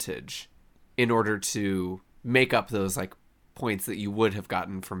advantage in order to make up those like points that you would have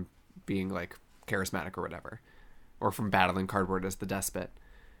gotten from being like charismatic or whatever, or from battling cardboard as the despot.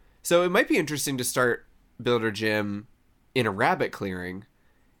 So it might be interesting to start Builder Gym in a rabbit clearing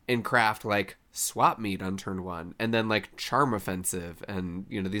and craft like swap meet on turn 1 and then like charm offensive and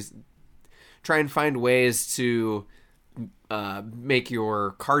these try and find ways to make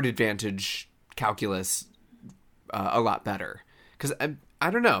your card advantage calculus a lot better. Because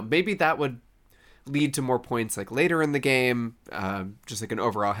I don't know, maybe that would lead to more points like later in the game, just like an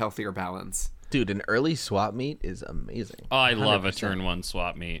overall healthier balance. Dude, an early swap meet is amazing. Oh, I love a 100%. turn 1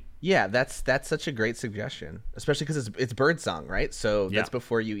 swap meet. Yeah, that's such a great suggestion, especially because it's birdsong, right? So that's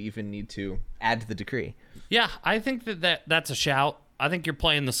before you even need to add to the decree. Yeah, I think that's a shout. I think you're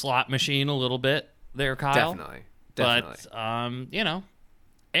playing the slot machine a little bit there, Kyle. Definitely. But,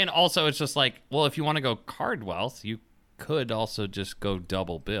 and also it's just like, well, if you want to go card wealth, you could also just go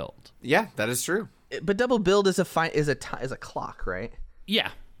double build. Yeah, that is true. But double build is a clock, right?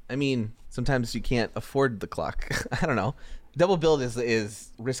 Yeah. I mean, sometimes you can't afford the clock. I don't know. Double build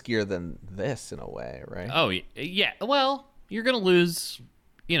is riskier than this in a way, right? Oh, yeah. Well, you're going to lose,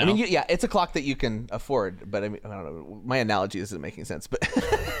 I mean, yeah, it's a clock that you can afford, but I mean, I don't know. My analogy isn't making sense, but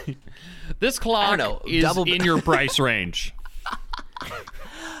this clock is in your price range.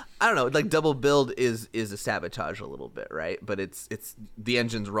 I don't know. Like double build is a sabotage a little bit, right? But it's the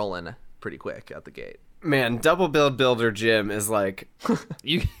engine's rolling pretty quick out the gate. Man, double build Builder Gym is like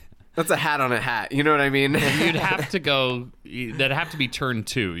that's a hat on a hat. You know what I mean? You'd have to go. That'd have to be turn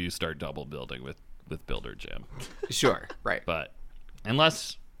 2. You start double building with Builder Gym. Sure, right. But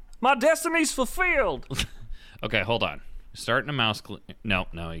unless my destiny's fulfilled. Okay, hold on. Starting a mouse. No,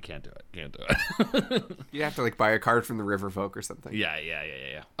 you can't do it. Can't do it. You have to like buy a card from the Riverfolk or something.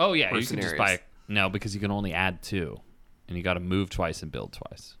 Yeah. Oh yeah, you can just buy. No, because you can only add 2, and you got to move twice and build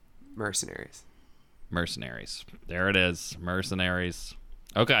twice. Mercenaries. There it is. Mercenaries.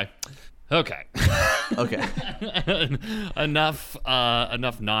 Okay. Okay.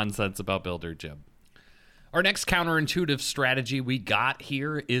 Enough nonsense about Builder Gym. Our next counterintuitive strategy we got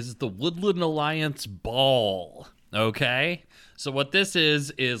here is the Woodland Alliance Ball. Okay? So what this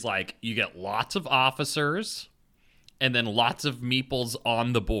is like you get lots of officers and then lots of meeples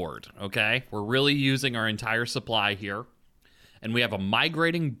on the board, okay? We're really using our entire supply here. And we have a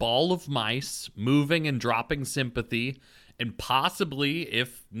migrating ball of mice moving and dropping sympathy, and possibly,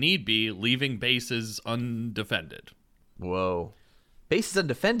 if need be, leaving bases undefended. Whoa. Base is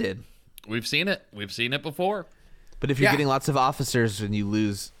undefended. We've seen it. We've seen it before. But if you're Yeah. getting lots of officers and you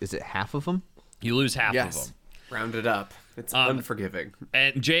lose, is it half of them? You lose half of Yes. them. Round it up. It's unforgiving.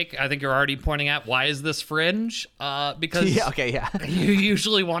 And Jake, I think you're already pointing out, why is this fringe? Because Yeah, okay, yeah. you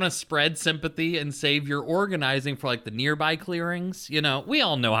usually want to spread sympathy and save your organizing for like the nearby clearings. You know, we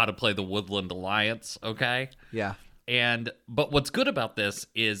all know how to play the Woodland Alliance, okay? Yeah. But what's good about this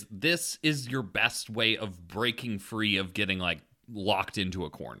is your best way of breaking free of getting like locked into a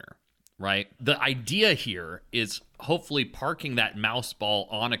corner, right? The idea here is hopefully parking that mouse ball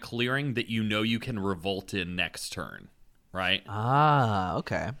on a clearing that you know you can revolt in next turn, right? Ah,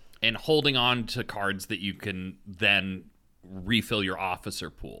 okay. And holding on to cards that you can then refill your officer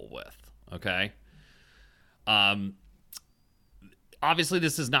pool with, okay? Obviously,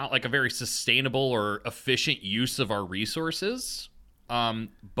 this is not like a very sustainable or efficient use of our resources,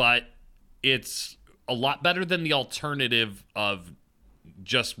 but it's a lot better than the alternative of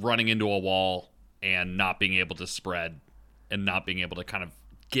just running into a wall and not being able to spread and not being able to kind of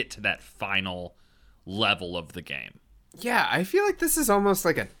get to that final level of the game. Yeah, I feel like this is almost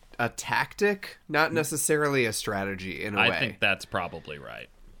like a tactic, not necessarily a strategy in a way. I think that's probably right.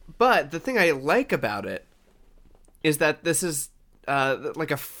 But the thing I like about it is that this is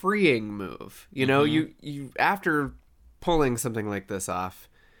like a freeing move. You know, you after pulling something like this off,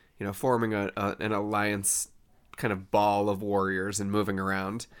 you know, forming an alliance kind of ball of warriors and moving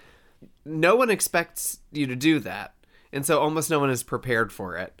around, no one expects you to do that. And so almost no one is prepared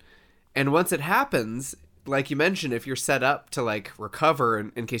for it. And once it happens, like you mentioned, if you're set up to like recover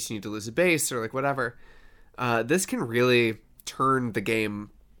in case you need to lose a base or like whatever, this can really turn the game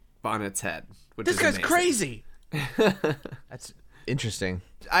on its head. Which This is guy's amazing. crazy. That's interesting.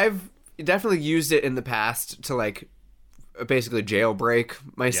 I've definitely used it in the past to like basically jailbreak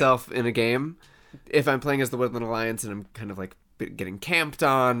myself in a game. If I'm playing as the Woodland Alliance and I'm kind of like getting camped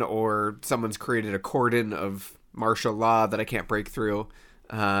on, or someone's created a cordon of martial law that I can't break through,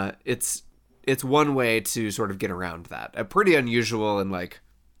 it's one way to sort of get around that. A pretty unusual and like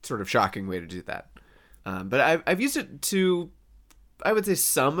sort of shocking way to do that. But I've used it to, I would say,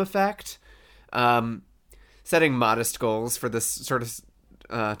 some effect. Setting modest goals for this sort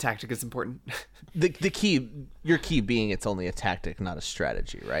of tactic is important. The key, your key being it's only a tactic, not a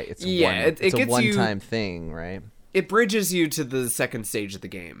strategy, right? It's it it's a gets one-time thing, right? It bridges you to the second stage of the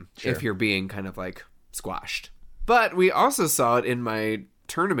game if you're being kind of like squashed. But we also saw it in my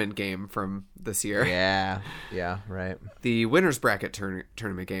tournament game from this year. Yeah, right. The winner's bracket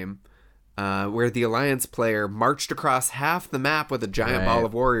tournament game, where the Alliance player marched across half the map with a giant ball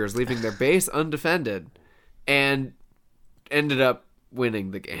of warriors, leaving their base undefended, and ended up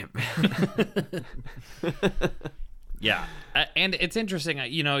winning the game. Yeah. And it's interesting,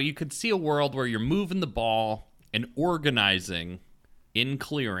 you know, you could see a world where you're moving the ball and organizing in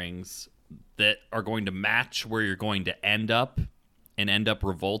clearings that are going to match where you're going to end up and end up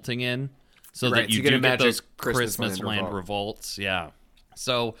revolting in, so Right, that you so you get a do get magic those Christmas land revolt. revolts. Yeah.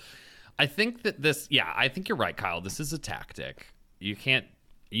 So I think that I think you're right, Kyle. This is a tactic. You can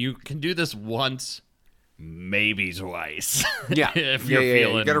do this once, maybe twice. Yeah. If you're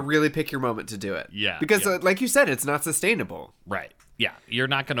feeling You got to really pick your moment to do it. Yeah, Because yeah. like you said, it's not sustainable. Right. Yeah. You're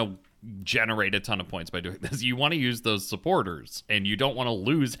not going to generate a ton of points by doing this. You want to use those supporters, and you don't want to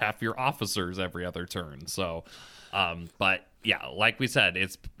lose half your officers every other turn. So, but yeah, like we said,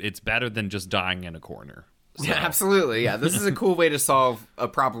 it's better than just dying in a corner. So, Yeah, absolutely. Yeah, this is a cool way to solve a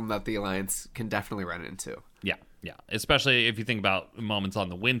problem that the Alliance can definitely run into. yeah. Especially if you think about moments on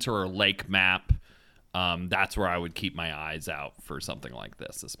the winter or lake map. That's where I would keep my eyes out for something like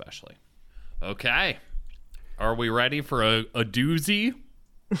this, especially. Okay. Are we ready for a doozy?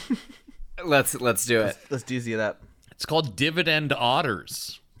 Let's do it. Let's doozy it up. It's called Dividend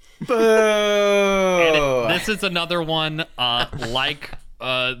Otters. Boo! This is another one like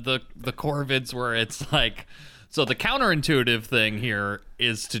the Corvids, where it's like, so the counterintuitive thing here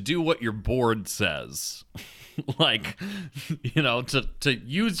is to do what your board says. Like, you know, to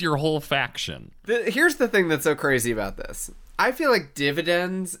use your whole faction. Here's the thing that's so crazy about this. I feel like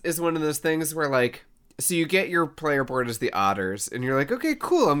dividends is one of those things where like, so you get your player board as the otters, and you're like, okay,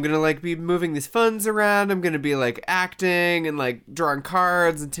 cool. I'm gonna like be moving these funds around. I'm gonna be like acting and like drawing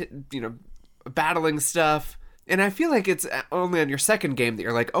cards and battling stuff. And I feel like it's only on your second game that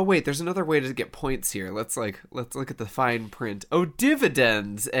you're like, oh wait, there's another way to get points here. Let's look at the fine print. Oh,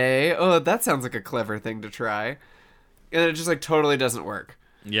 dividends, eh? Oh, that sounds like a clever thing to try. and it just like totally doesn't work.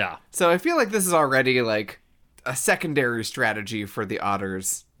 Yeah. So I feel like this is already like a secondary strategy for the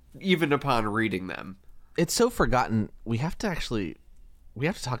otters, even upon reading them. It's so forgotten. We have to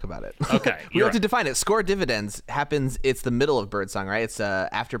talk about it. Okay, we you're have to right. define it. Score dividends happens. It's the middle of Birdsong, right? It's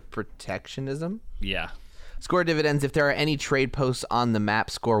after protectionism. Yeah. Score dividends if there are any trade posts on the map.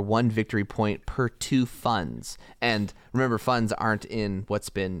 Score 1 victory point per 2 funds. And remember, funds aren't in what's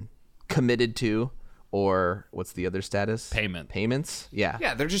been committed to, or what's the other status? Payments. Yeah.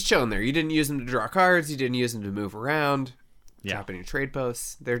 Yeah, they're just chilling there. You didn't use them to draw cards. You didn't use them to move around. Yeah. Drop any trade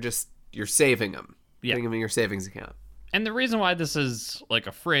posts. You're saving them. Yeah. Putting them in your savings account. And the reason why this is like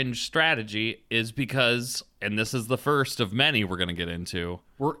a fringe strategy is because, and this is the first of many we're going to get into,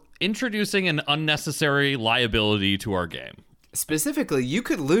 we're introducing an unnecessary liability to our game. Specifically, you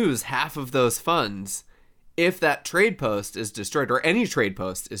could lose half of those funds if that trade post is destroyed, or any trade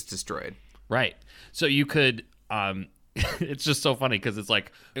post is destroyed. Right. So you could, it's just so funny because it's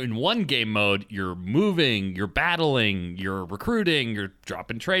like in one game mode, you're moving, you're battling, you're recruiting, you're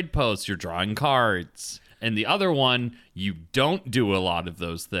dropping trade posts, you're drawing cards. And the other one, you don't do a lot of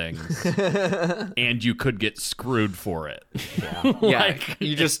those things, and you could get screwed for it. Yeah,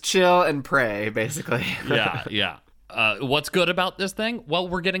 you just chill and pray, basically. Yeah. What's good about this thing? Well,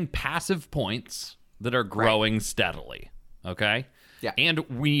 we're getting passive points that are growing steadily. Okay? Yeah. And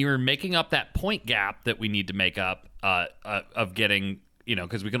we are making up that point gap that we need to make up of getting,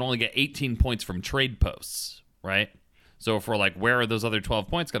 because we can only get 18 points from trade posts, right? So if we're like, where are those other 12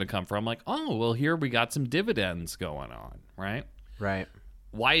 points going to come from? Like, oh, well, here we got some dividends going on, right? Right.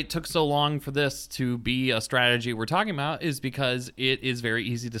 Why it took so long for this to be a strategy we're talking about is because it is very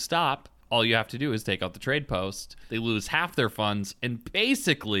easy to stop. All you have to do is take out the trade post. They lose half their funds and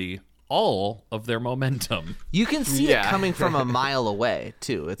basically all of their momentum. You can see it Yeah. coming from a mile away,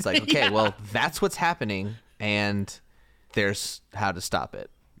 too. It's like, okay, well, that's what's happening, and there's how to stop it.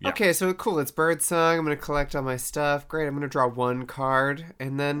 Yeah. Okay, so cool. It's Birdsong. I'm going to collect all my stuff. Great. I'm going to draw one card,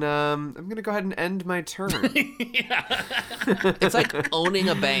 and then I'm going to go ahead and end my turn. It's like owning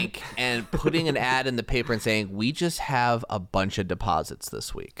a bank and putting an ad in the paper and saying, we just have a bunch of deposits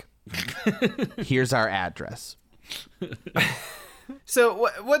this week. Here's our address. So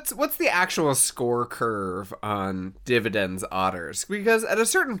what's the actual score curve on dividends otters? Because at a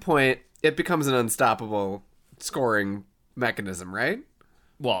certain point, it becomes an unstoppable scoring mechanism, right?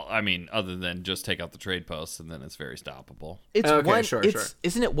 Well, I mean, other than just take out the trade posts and then it's very stoppable. It's Okay, one. sure.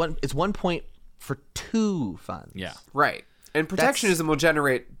 Isn't it one? It's 1 point for 2 funds. Yeah. Right. And protectionism will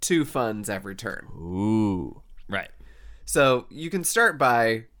generate 2 funds every turn. Ooh. Right. So you can start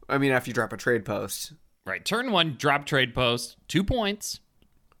by, after you drop a trade post, Right. Turn 1, drop trade post, 2 points,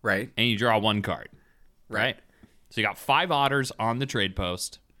 right? and you draw 1 card. Right. So you got 5 otters on the trade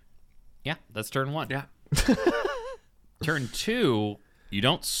post. Yeah, that's turn 1. Yeah. Turn 2, you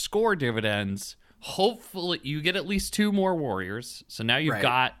don't score dividends. Hopefully, you get at least 2 more warriors. So now you've Right.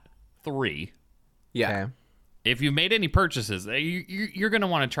 got 3. Yeah. Okay. If you've made any purchases, you're going to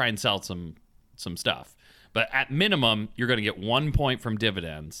want to try and sell some stuff. But at minimum, you're going to get 1 point from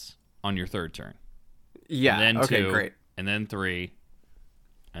dividends on your third turn. Yeah. And then Okay, 2, great. and then 3,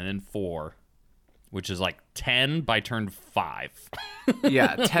 and then 4, which is like 10 by turn 5,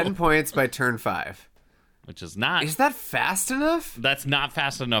 Yeah, 10 points by turn 5. which is not. Is that fast enough? That's not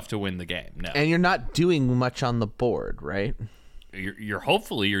fast enough to win the game. No, And you're not doing much on the board, right? you're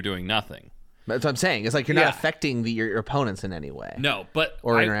hopefully you're doing nothing. That's what I'm saying. It's like you're not Yeah. affecting your opponents in any way. No, but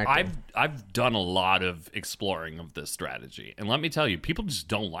Or I've interacting. done a lot of exploring of this strategy, and let me tell you, people just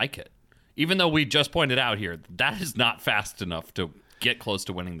don't like it. Even though we just pointed out here, that is not fast enough to get close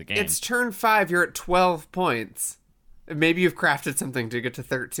to winning the game. It's turn 5. You're at 12 points. Maybe you've crafted something to get to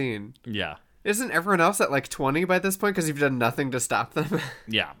 13. Yeah, Isn't everyone else at like 20 by this point because you've done nothing to stop them?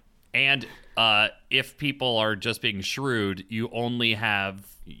 yeah. And if people are just being shrewd, you only have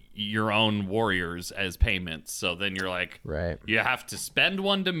your own warriors as payments. So then you're like, Right. you have to spend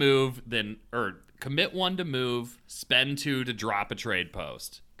 1 to move, or commit 1 to move, spend 2 to drop a trade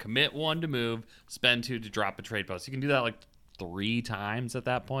post. Commit 1 to move, spend 2 to drop a trade post. You can do that like 3 times at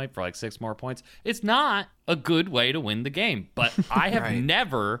that point for like 6 more points. It's not a good way to win the game, but I have Right.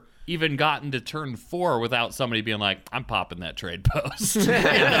 never even gotten to turn 4 without somebody being like, I'm popping that trade post.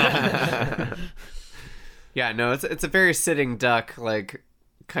 Yeah, no, it's a very sitting duck like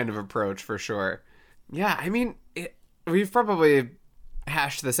kind of approach for sure. Yeah, we've probably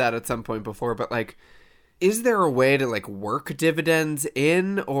hashed this out at some point before, but like, is there a way to like work dividends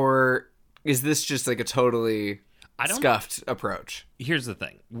in, or is this just like a totally scuffed approach? Here's the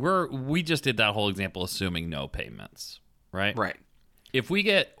thing. We just did that whole example assuming no payments, right? Right. If we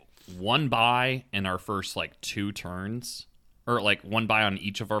get one buy in our first like 2 turns, or like one buy on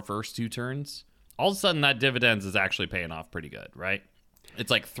each of our first 2 turns, all of a sudden that dividends is actually paying off pretty good, right? It's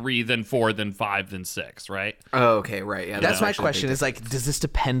like 3, then 4, then 5, then 6, right? Oh, okay, right. Yeah, That's my actually a big question. Is like, does this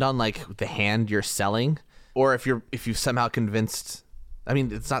depend on like the hand you're selling, or if you've somehow convinced? I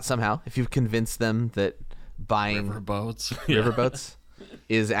mean, it's not somehow. If you've convinced them that buying Riverboats. riverboats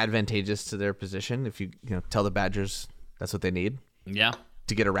is advantageous to their position, if you tell the Badgers that's what they need Yeah.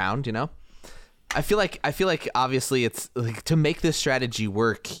 to get around, I feel like obviously it's like, to make this strategy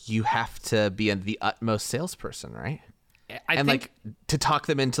work, you have to be the utmost salesperson, right? I And think like to talk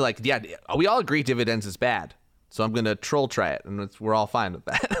them into like, yeah, we all agree dividends is bad, so I'm gonna troll try it, and we're all fine with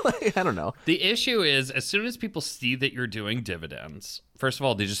that. Like, I don't know. the issue is, as soon as people see that you're doing dividends, first of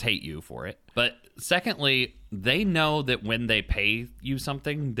all, they just hate you for it. But secondly, they know that when they pay you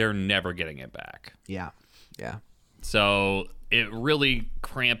something, they're never getting it back. Yeah. So it really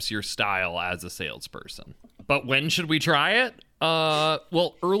cramps your style as a salesperson. But when should we try it?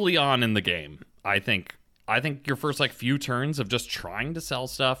 Well, early on in the game, I think your first like few turns of just trying to sell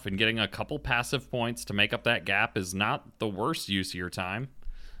stuff and getting a couple passive points to make up that gap is not the worst use of your time.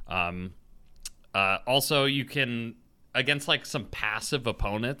 Also, you can, against like some passive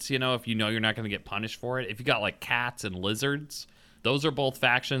opponents, if you know you're not going to get punished for it, if you got like cats and lizards, those are both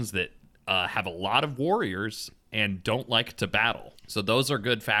factions that have a lot of warriors and don't like to battle. So those are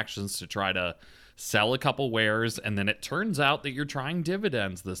good factions to try to sell a couple wares, and then it turns out that you're trying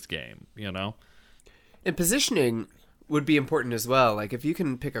dividends this game, And positioning would be important as well. Like if you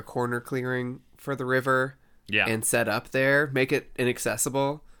can pick a corner clearing for the river and set up there, make it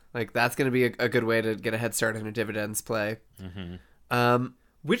inaccessible, like that's going to be a good way to get a head start on a dividends play. Mm-hmm.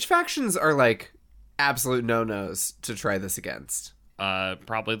 Which factions are like absolute no-nos to try this against?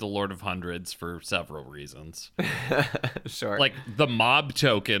 Probably the Lord of Hundreds for several reasons. Sure. Like the mob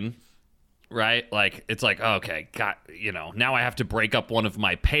token, right? Like it's like, okay, now I have to break up one of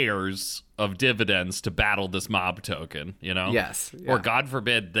my pairs of dividends to battle this mob token, Yes. Or Yeah. God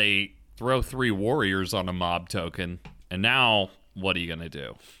forbid they throw 3 warriors on a mob token, and now what are you gonna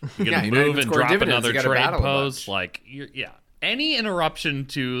do? You're gonna you're not move even and scoring drop dividends, another you gotta trade battle a pose? bunch. Like, any interruption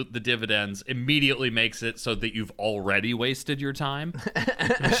to the dividends immediately makes it so that you've already wasted your time.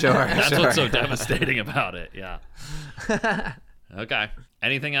 Sure. That's what's so devastating about it. Yeah. Okay.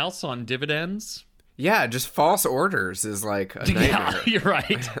 Anything else on dividends? Yeah, just false orders is like a Yeah, nightmare you're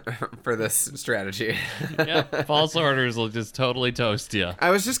right. for this strategy. Yeah, false orders will just totally toast you.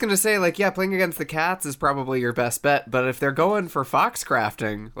 I was just going to say, like, yeah, playing against the cats is probably your best bet, but if they're going for fox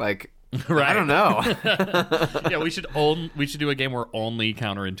crafting, like, Right. I don't know. Yeah, we should do a game where only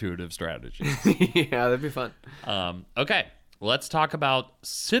counterintuitive strategies. Yeah, that'd be fun. Okay, let's talk about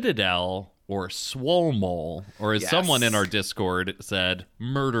Citadel or Swole Mole, or as someone in our Discord said,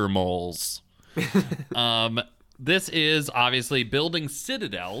 murder moles. This is obviously building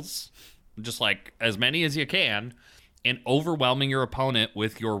citadels, just like as many as you can, and overwhelming your opponent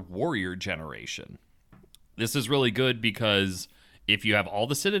with your warrior generation. This is really good because if you have all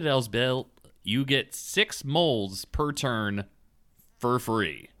the citadels built, you get 6 moles per turn for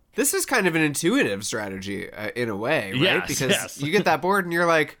free. This is kind of an intuitive strategy in a way, right? Yes, Because yes. you get that board and you're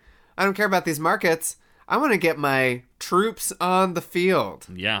like, I don't care about these markets. I want to get my troops on the field.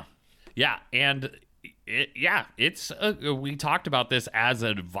 Yeah. Yeah. And it's we talked about this as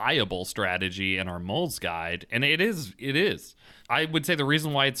a viable strategy in our moles guide. And it is. I would say the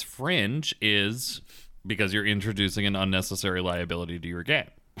reason why it's fringe is because you're introducing an unnecessary liability to your game.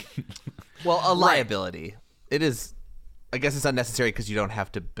 Well, a liability. It is. I guess it's unnecessary because you don't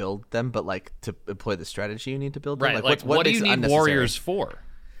have to build them, but like to employ the strategy, you need to build them. Right. Like, what do makes you it need unnecessary? warriors for?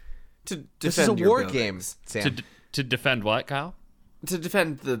 To defend This is a your war buildings. game, Sam. To defend what, Kyle? To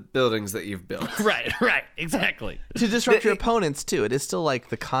defend the buildings that you've built. Right. Exactly. To disrupt your opponents too. It is still like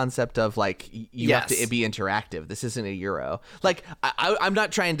the concept of like you have Yes. to be interactive. This isn't a Euro. Like I'm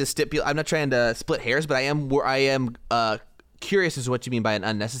not trying to stipulate. I'm not trying to split hairs, but I am curious as to what you mean by an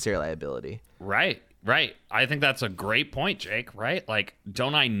unnecessary liability. Right. I think that's a great point, Jake, right? Like,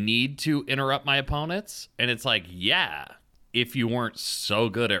 don't I need to interrupt my opponents? And it's like, yeah, if you weren't so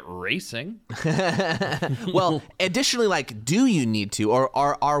good at racing. Well, additionally, like, do you need to, or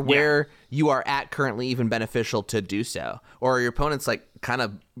are where you are at currently even beneficial to do so, or are your opponents like kind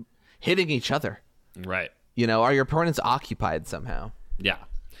of hitting each other? Right. Are your opponents occupied somehow? Yeah.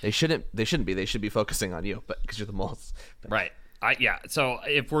 They shouldn't be. They should be focusing on you, but because you're the moles. Right. So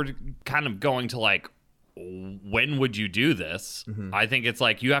if we're kind of going to like, when would you do this? I think it's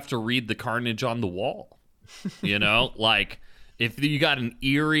like you have to read the carnage on the wall. Like if you got an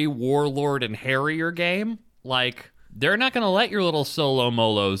eerie warlord and harrier game, like they're not going to let your little solo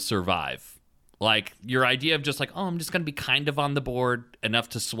molos survive. Like, your idea of just like, oh, I'm just going to be kind of on the board enough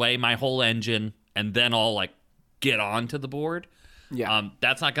to sway my whole engine, and then I'll, like, get onto the board. Yeah.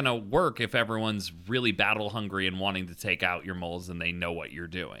 That's not going to work if everyone's really battle hungry and wanting to take out your moles and they know what you're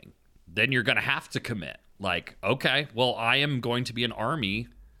doing. Then you're going to have to commit. Like, okay, well, I am going to be an army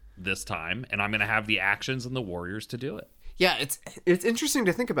this time, and I'm going to have the actions and the warriors to do it. Yeah, it's interesting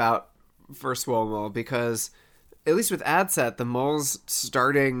to think about for Swole Mole, because at least with AdSet, the mole's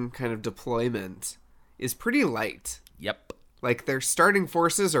starting kind of deployment is pretty light. Yep. Like, their starting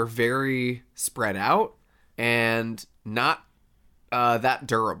forces are very spread out and not that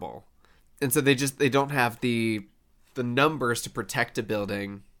durable. And so they don't have the numbers to protect a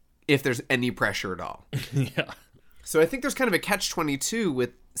building if there's any pressure at all. Yeah. So I think there's kind of a catch-22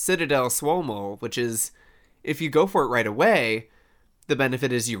 with Citadel Swole Mole, which is, if you go for it right away, the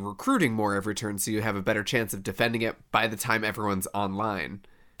benefit is you're recruiting more every turn, so you have a better chance of defending it by the time everyone's online.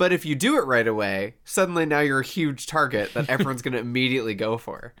 But if you do it right away, suddenly now you're a huge target that everyone's going to immediately go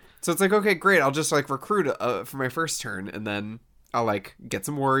for. So it's like, okay, great, I'll just like recruit for my first turn, and then I'll like get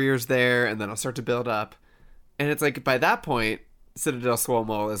some warriors there, and then I'll start to build up. And it's like, by that point, Citadel Swole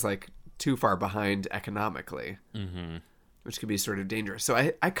Mole is like too far behind economically, which could be sort of dangerous. So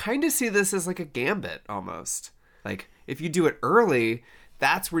I kind of see this as like a gambit almost. Like, if you do it early,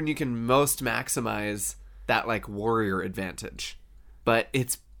 that's when you can most maximize that like warrior advantage. But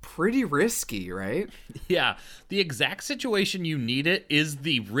it's pretty risky, right? Yeah. The exact situation you need it is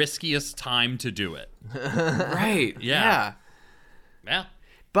the riskiest time to do it. Right. Yeah. Yeah.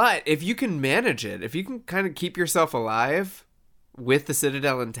 But if you can manage it, if you can kind of keep yourself alive with the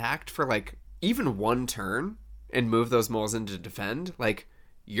Citadel intact for like even one turn and move those moles in to defend, like,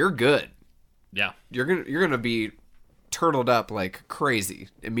 you're good. Yeah. You're gonna be turtled up like crazy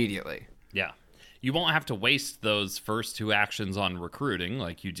immediately. Yeah. You won't have to waste those first two actions on recruiting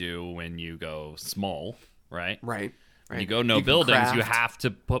like you do when you go small, right? Right. When you go no can buildings, you craft. have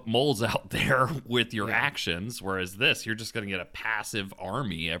to put moles out there with your actions, whereas this, you're just going to get a passive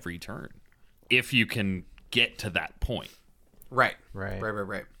army every turn if you can get to that point. Right.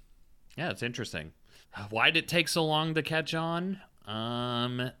 Right. Yeah, it's interesting. Why did it take so long to catch on?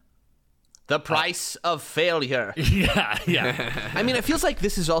 The price of failure. Yeah. I mean, it feels like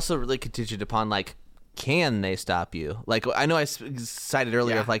this is also really contingent upon, like, can they stop you? Like, I know I cited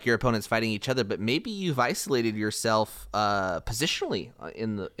earlier of, like, your opponents fighting each other, but maybe you've isolated yourself positionally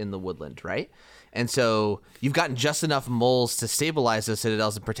in the woodland, right? And so you've gotten just enough moles to stabilize those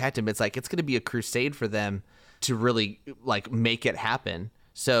citadels and protect them. It's like, it's going to be a crusade for them to really, like, make it happen.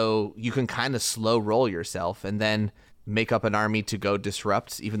 So you can kind of slow roll yourself and then make up an army to go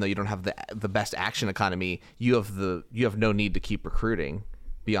disrupt. Even though you don't have the best action economy, you have no need to keep recruiting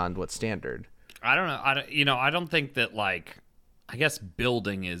beyond what's standard. I don't know. I don't think that, like, I guess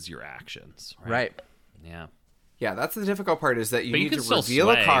building is your actions, right? Yeah. Yeah, that's the difficult part, is that you But you need can to still reveal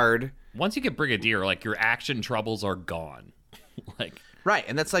sway. a card. Once you get Brigadier, like, your action troubles are gone. Like, Right,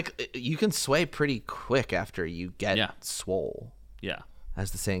 and that's like, you can sway pretty quick after you get swole, yeah.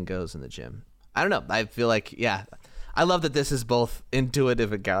 as the saying goes in the gym. I don't know. I feel like, I love that this is both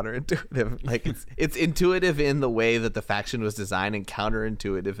intuitive and counterintuitive. Like, it's intuitive in the way that the faction was designed and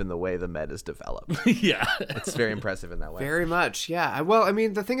counterintuitive in the way the meta is developed. Yeah. It's very impressive in that way. Very much, yeah. Well, I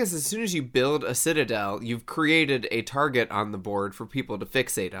mean, the thing is, as soon as you build a citadel, you've created a target on the board for people to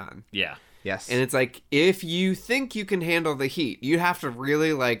fixate on. Yeah. Yes. And it's like, if you think you can handle the heat, you have to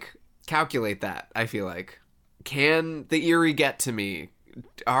really, like, calculate that, I feel like. Can the Eerie get to me?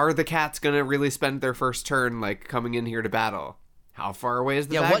 Are the cats going to really spend their first turn, like, coming in here to battle? How far away is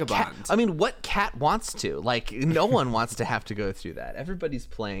the vagabond? What cat wants to? Like, no one wants to have to go through that. Everybody's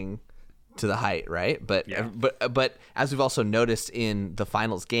playing to the height, right? But as we've also noticed in the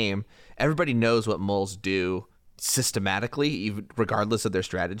finals game, everybody knows what moles do systematically, even regardless of their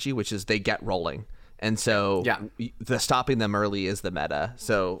strategy, which is they get rolling. And so the stopping them early is the meta.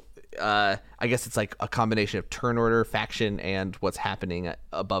 So I guess it's like a combination of turn order, faction, and what's happening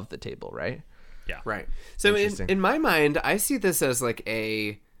above the table, right? Yeah. Right. So in my mind, I see this as like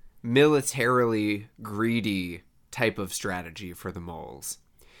a militarily greedy type of strategy for the moles.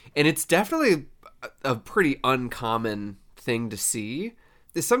 And it's definitely a pretty uncommon thing to see.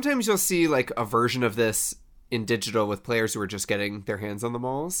 Sometimes you'll see like a version of this in digital with players who are just getting their hands on the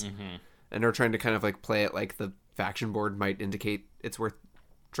moles and are trying to kind of like play it like the faction board might indicate it's worth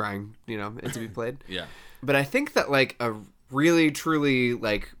trying, it to be played. Yeah. But I think that like a really truly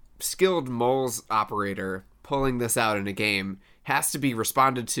like skilled moles operator pulling this out in a game has to be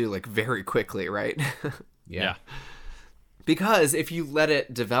responded to like very quickly, right? Yeah. Because if you let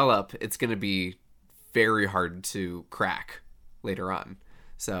it develop, it's going to be very hard to crack later on.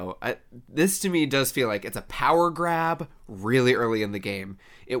 So this to me does feel like it's a power grab really early in the game.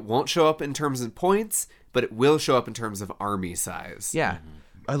 It won't show up in terms of points, but it will show up in terms of army size. Yeah.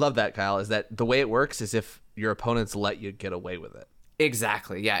 I love that, Kyle, is that the way it works is if your opponents let you get away with it.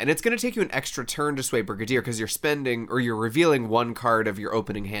 Exactly, yeah. And it's going to take you an extra turn to sway Brigadier because you're revealing one card of your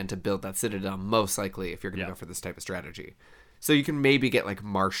opening hand to build that Citadel, most likely, if you're going to go for this type of strategy. So you can maybe get like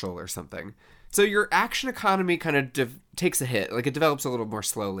Marshall or something. So your action economy kind of takes a hit. Like, it develops a little more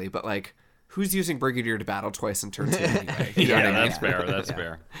slowly, but like, who's using Brigadier to battle twice in turn 2 anyway? You know what I mean? That's fair. That's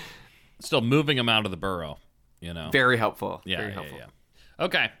fair. Still moving them out of the burrow, Very helpful. Yeah, Very helpful. Yeah.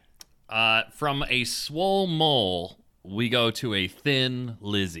 Okay. From a swole mole, we go to a thin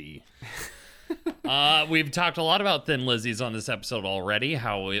Lizzie. We've talked a lot about thin Lizzies on this episode already,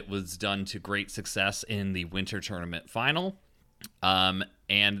 how it was done to great success in the Winter Tournament final.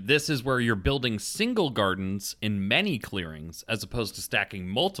 And this is where you're building single gardens in many clearings as opposed to stacking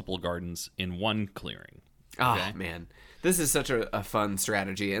multiple gardens in one clearing. Okay? Oh, man. This is such a fun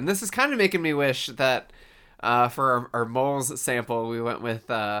strategy. And this is kind of making me wish that for our moles sample, we went with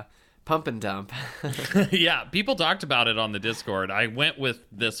Pump and Dump. Yeah, people talked about it on the Discord. I went with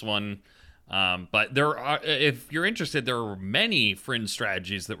this one. But there are, if you're interested, there are many fringe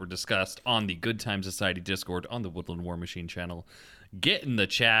strategies that were discussed on the Good Time Society Discord on the Woodland War Machine channel. Get in the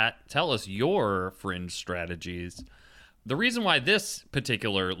chat. Tell us your fringe strategies. The reason why this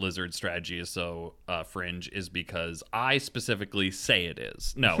particular lizard strategy is so fringe is because I specifically say it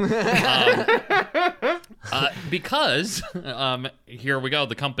is. No. Because, here we go,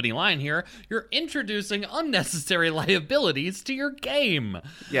 the company line here, you're introducing unnecessary liabilities to your game.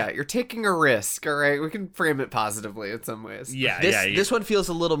 Yeah, you're taking a risk, all right? We can frame it positively in some ways. Yeah, This one feels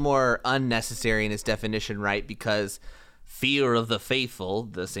a little more unnecessary in its definition, right? Because fear of the faithful,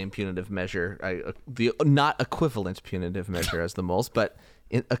 the same punitive measure, the not equivalent punitive measure as the moles, but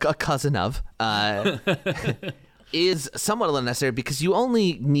a cousin of, is somewhat unnecessary because you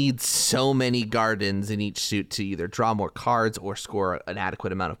only need so many gardens in each suit to either draw more cards or score an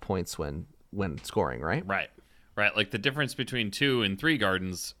adequate amount of points when scoring, right? Right. Like the difference between 2 and 3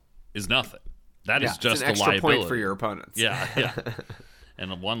 gardens is nothing. That is just it's an a extra liability point for your opponents. Yeah.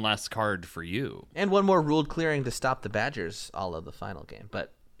 And one less card for you. And one more ruled clearing to stop the Badgers all of the final game.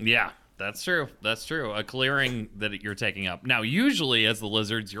 But yeah, that's true. A clearing that you're taking up. Now, usually as the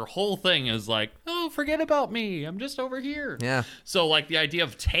Lizards, your whole thing is like, oh, forget about me. I'm just over here. Yeah. So like the idea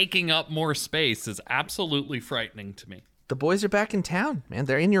of taking up more space is absolutely frightening to me. The boys are back in town, man.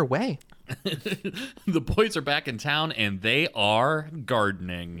 They're in your way. The boys are back in town and they are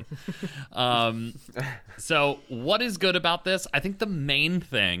gardening. So what is good about this? I think the main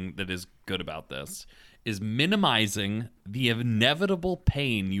thing that is good about this is minimizing the inevitable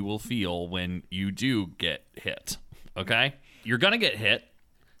pain you will feel when you do get hit. Okay? You're going to get hit,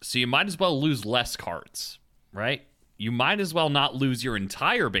 so you might as well lose less cards, right? You might as well not lose your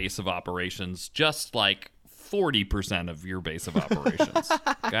entire base of operations, just like 40% of your base of operations.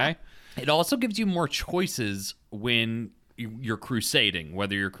 Okay? It also gives you more choices when you're crusading,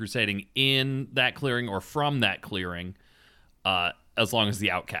 whether you're crusading in that clearing or from that clearing, as long as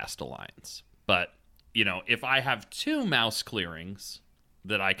the outcast aligns. But, if I have 2 mouse clearings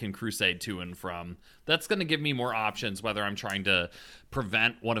that I can crusade to and from, that's going to give me more options, whether I'm trying to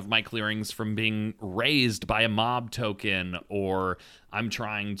prevent one of my clearings from being raised by a mob token, or I'm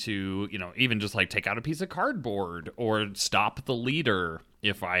trying to, even just like take out a piece of cardboard or stop the leader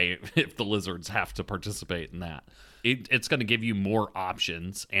if the Lizards have to participate in that. It's going to give you more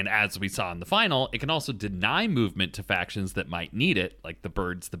options, and as we saw in the final, it can also deny movement to factions that might need it, like the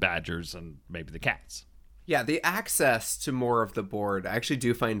birds, the badgers, and maybe the cats. Yeah, the access to more of the board I actually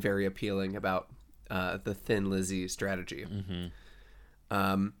do find very appealing about the Thin Lizzie strategy.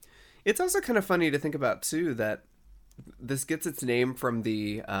 Mm-hmm. It's also kind of funny to think about, too, that this gets its name from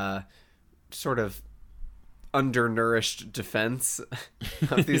the sort of undernourished defense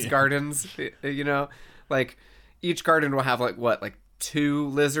of these gardens. Like each garden will have like 2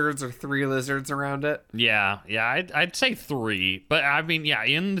 lizards or 3 lizards around it. Yeah, I'd say 3, but I mean, yeah,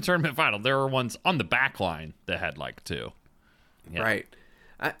 in the tournament final there were ones on the back line that had like 2. Yeah. Right.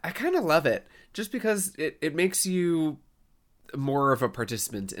 I kind of love it just because it makes you more of a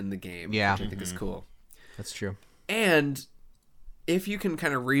participant in the game, yeah, which I think is cool. That's true. And if you can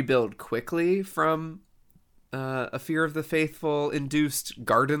kind of rebuild quickly from a Fear of the Faithful induced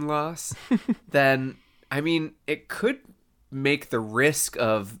garden loss, then, I mean, it could make the risk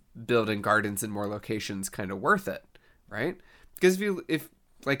of building gardens in more locations kind of worth it, right? Because if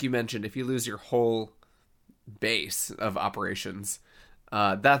like you mentioned, if you lose your whole base of operations,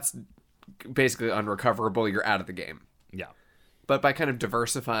 that's basically unrecoverable. You're out of the game. Yeah. But by kind of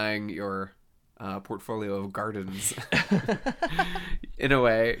diversifying your portfolio of gardens, in a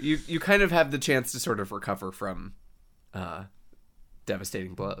way, you kind of have the chance to sort of recover from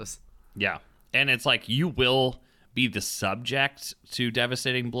devastating blows. Yeah. And it's like you will be the subject to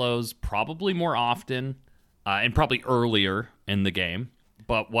devastating blows probably more often and probably earlier in the game.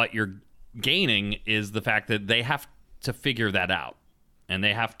 But what you're gaining is the fact that they have to figure that out. And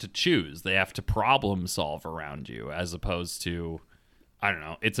they have to choose. They have to problem solve around you as opposed to, I don't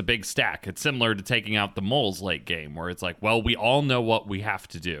know, it's a big stack. It's similar to taking out the moles late game where it's like, well, we all know what we have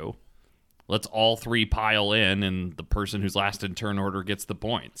to do. Let's all three pile in and the person who's last in turn order gets the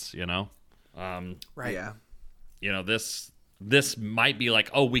points, you know? Right. Yeah. You know, this might be like,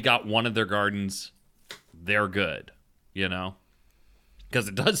 oh, we got one of their gardens. They're good, you know? Because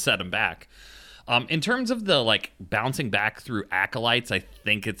it does set them back. In terms of the like bouncing back through acolytes, I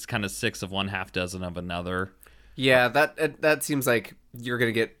think it's kind of 6 of one, half dozen of another. Yeah, that seems like you're going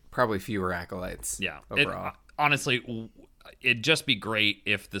to get probably fewer acolytes. Yeah. Overall. Honestly, it'd just be great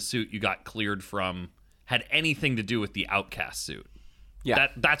if the suit you got cleared from had anything to do with the outcast suit. Yeah.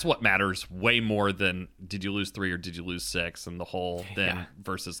 That's what matters way more than did you lose 3 or did you lose 6 and the whole thing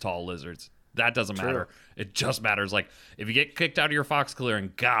versus tall lizards. That doesn't matter. It just matters. Like, if you get kicked out of your fox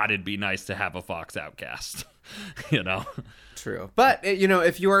clearing, God, it'd be nice to have a fox outcast. You know? True. But, you know,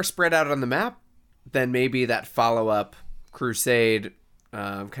 if you are spread out on the map, then maybe that follow-up crusade,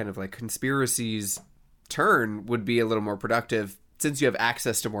 kind of like conspiracies turn would be a little more productive. Since you have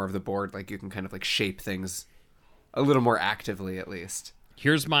access to more of the board, like, you can kind of like shape things a little more actively, at least.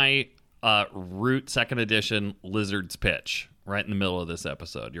 Here's my Root 2nd Edition Lizards pitch right in the middle of this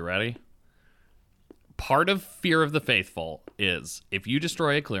episode. You ready? Part of Fear of the Faithful is if you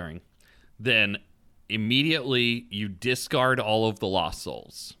destroy a clearing, then immediately you discard all of the lost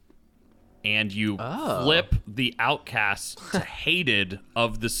souls. And you flip the outcast to hated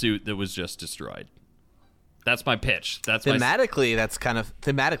of the suit that was just destroyed. That's my pitch. That's Thematically,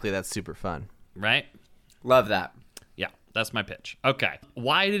 that's super fun. right? Love that. Yeah, that's my pitch. Okay.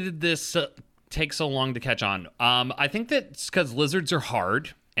 Why did this take so long to catch on? I think that's because lizards are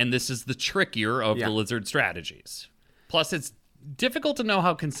hard, and this is the trickier of the lizard strategies. Plus, it's difficult to know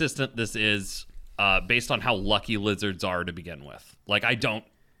how consistent this is based on how lucky lizards are to begin with. Like, I don't...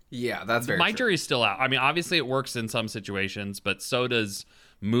 Yeah, that's very My true. jury's still out. I mean, obviously it works in some situations, but so does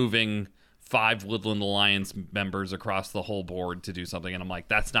moving 5 Woodland Alliance members across the whole board to do something. And I'm like,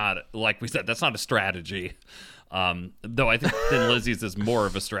 that's not, like we said, that's not a strategy. Though I think Thin Lizzy's is more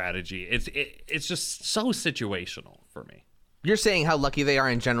of a strategy. It's just so situational for me. You're saying how lucky they are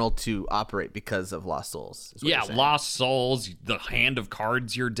in general to operate because of Lost Souls. Is what Yeah, you're saying. Lost Souls, the hand of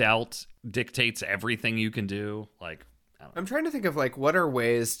cards you're dealt dictates everything you can do. Like, I don't know. I'm trying to think of like what are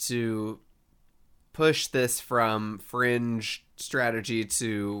ways to push this from fringe strategy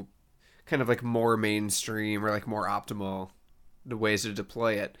to kind of like more mainstream or like more optimal the ways to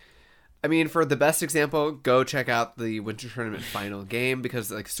deploy it. I mean, for the best example, go check out the Winter Tournament final game because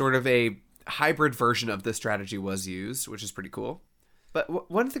like sort of a hybrid version of this strategy was used, which is pretty cool.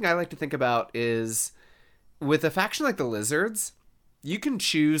 But one thing I like to think about is with a faction like the Lizards, you can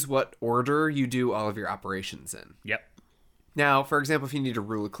choose what order you do all of your operations in. Yep. Now, for example, if you need to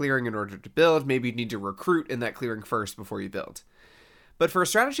rule a clearing in order to build, maybe you need to recruit in that clearing first before you build. But for a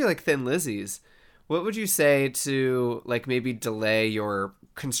strategy like Thin Lizzy's, what would you say to like maybe delay your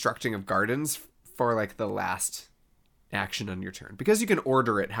constructing of gardens for like the last action on your turn? Because you can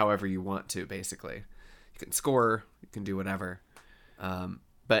order it however you want to, basically. You can score, you can do whatever.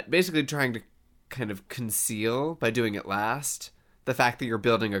 But basically trying to kind of conceal by doing it last the fact that you're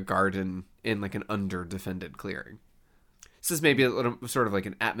building a garden in like an under-defended clearing. This is maybe a little sort of like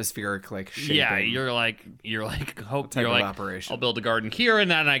an atmospheric like shaping. Yeah, you're like hope type you're of like operation. I'll build a garden here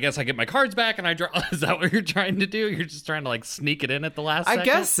and then I guess I get my cards back and I draw. Is that what you're trying to do? You're just trying to like sneak it in at the last I second?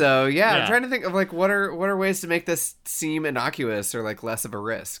 guess so. Yeah. Yeah. I'm trying to think of like what are ways to make this seem innocuous or like less of a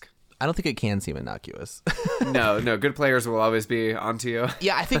risk. I don't think it can seem innocuous. No, good players will always be onto you.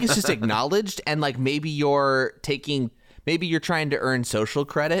 Yeah, I think it's just acknowledged, and like maybe you're trying to earn social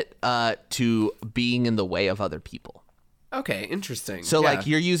credit to being in the way of other people. Okay, interesting. So Yeah. like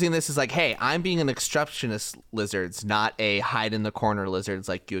you're using this as like, hey, I'm being an obstructionist lizards, not a hide in the corner lizards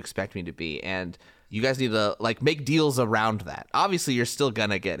like you expect me to be, and you guys need to like make deals around that. Obviously, you're still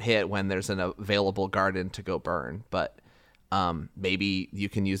gonna get hit when there's an available garden to go burn, but maybe you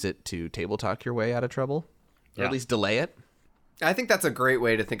can use it to table talk your way out of trouble, or Yeah. at least delay it. I think that's a great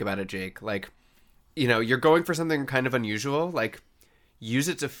way to think about it, Jake. Like, you know, you're going for something kind of unusual. Like, use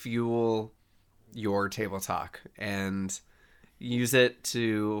it to fuel your table talk and use it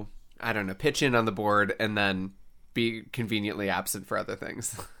to I don't know, pitch in on the board and then be conveniently absent for other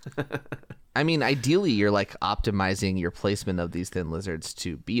things. I mean, ideally, you're like optimizing your placement of these thin lizards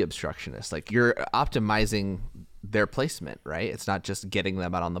to be obstructionist. Like you're optimizing their placement, right? It's not just getting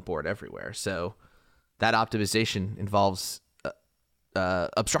them out on the board everywhere. So that optimization involves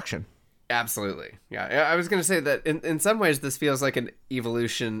obstruction. Absolutely. Yeah. I was going to say that in some ways, this feels like an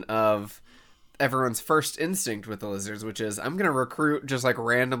evolution of everyone's first instinct with the lizards, which is I'm going to recruit just like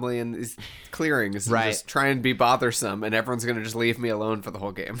randomly in these clearings and just try and be bothersome, and everyone's going to just leave me alone for the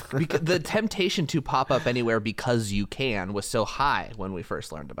whole game. Because the temptation to pop up anywhere because you can was so high when we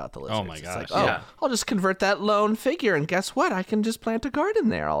first learned about the lizards. Oh my gosh. It's like, I'll just convert that lone figure, and guess what? I can just plant a garden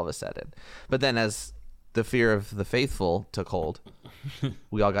there all of a sudden. But then as the fear of the faithful took hold,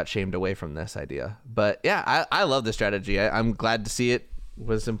 we all got shamed away from this idea. But yeah, I love the strategy. I'm glad to see it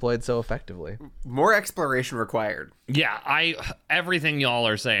was employed so effectively. More exploration required. Yeah, everything y'all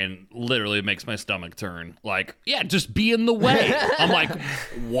are saying literally makes my stomach turn. Like, yeah, just be in the way. I'm like,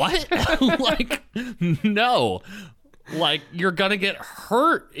 what? Like, no. Like, you're gonna get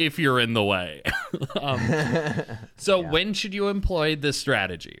hurt if you're in the way. When should you employ this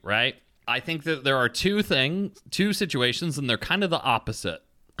strategy, right? I think that there are two situations, and they're kind of the opposite.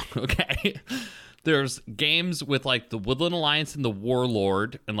 Okay? There's games with like the Woodland Alliance and the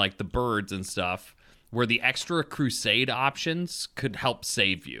Warlord and like the birds and stuff where the extra crusade options could help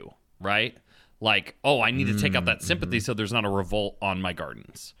save you, right? Like, oh, I need to take out that sympathy so there's not a revolt on my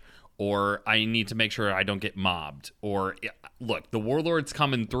gardens. Or I need to make sure I don't get mobbed. Or, look, the Warlord's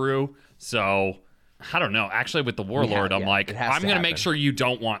coming through, so I don't know. Actually, with the Warlord, I'm like, I'm going to make sure you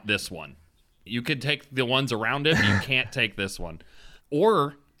don't want this one. You could take the ones around it, but you can't take this one.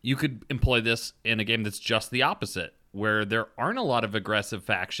 Or you could employ this in a game that's just the opposite, where there aren't a lot of aggressive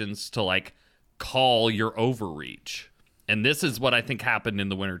factions to like call your overreach. And this is what I think happened in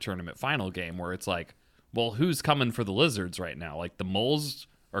the Winter Tournament final game, where it's like, well, who's coming for the lizards right now? Like the moles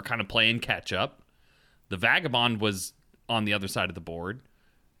are kind of playing catch up. The Vagabond was on the other side of the board,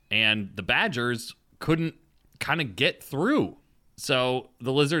 and the Badgers couldn't kind of get through. So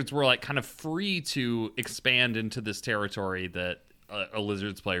the lizards were like kind of free to expand into this territory that a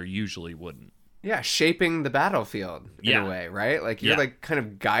Lizards player usually wouldn't. Yeah, shaping the battlefield in a way, right? Like you're like kind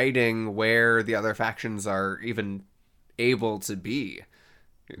of guiding where the other factions are even able to be.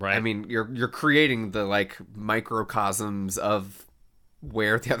 Right. I mean, you're creating the like microcosms of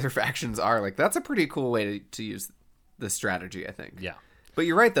where the other factions are. Like that's a pretty cool way to use this strategy, I think. Yeah. But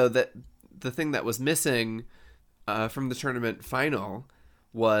you're right though that the thing that was missing from the tournament final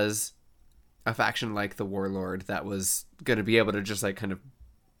was a faction like the Warlord that was going to be able to just like kind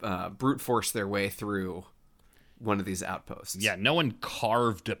of brute force their way through one of these outposts. Yeah, no one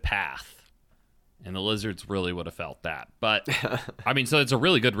carved a path, and the Lizards really would have felt that. But I mean, so it's a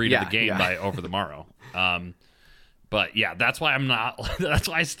really good read of the game by Over the Morrow. But yeah, that's why that's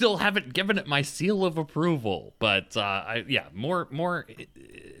why I still haven't given it my seal of approval. But more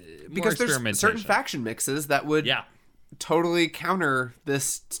because there's certain faction mixes that would totally counter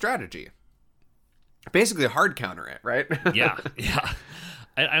this strategy. Basically hard counter it, right? yeah.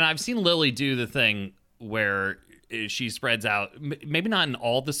 And I've seen Lily do the thing where she spreads out, maybe not in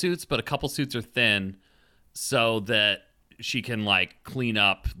all the suits, but a couple suits are thin so that she can like clean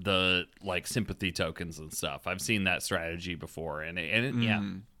up the like sympathy tokens and stuff. I've seen that strategy before, and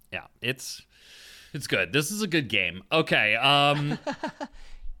it's good. This is a good game. Okay,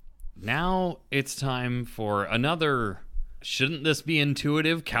 now it's time for another. Shouldn't this be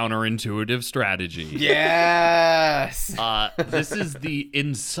intuitive, counterintuitive strategy? Yes! This is the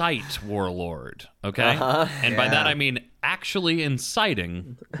Incite Warlord, okay? And by that I mean actually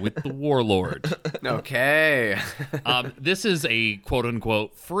inciting with the Warlord. Okay. This is a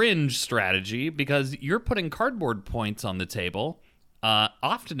quote-unquote fringe strategy because you're putting cardboard points on the table,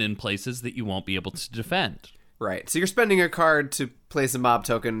 often in places that you won't be able to defend. Right. So you're spending a card to place a mob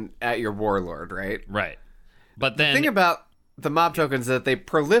token at your Warlord, right? Right. But then the thing about the mob tokens that they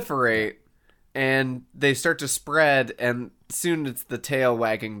proliferate and they start to spread, and soon it's the tail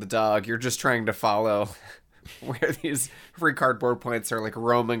wagging the dog. You're just trying to follow where these free cardboard points are like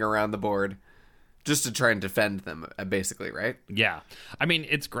roaming around the board just to try and defend them, basically, right? Yeah. I mean,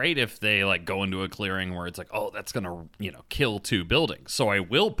 it's great if they like go into a clearing where it's like, oh, that's going to, kill two buildings. So I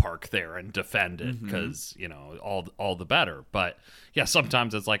will park there and defend it because, all the better. But yeah,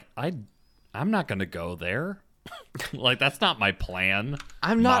 sometimes it's like, I'm not going to go there. Like, that's not my plan.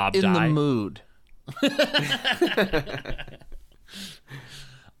 I'm not in the mood.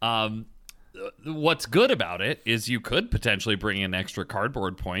 What's good about it is you could potentially bring in extra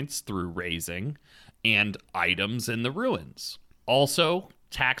cardboard points through raising and items in the ruins. Also,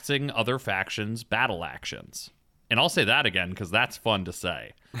 taxing other factions' battle actions. And I'll say that again because that's fun to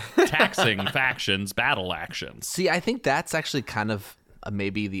say. Taxing factions' battle actions. See, I think that's actually kind of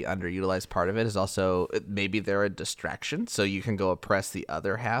maybe the underutilized part of it is also maybe they're a distraction, so you can go oppress the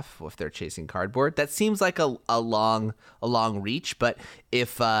other half if they're chasing cardboard. That seems like a long reach, but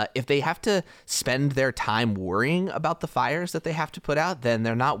if they have to spend their time worrying about the fires that they have to put out, then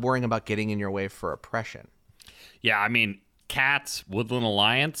they're not worrying about getting in your way for oppression. Yeah, I mean, cats, Woodland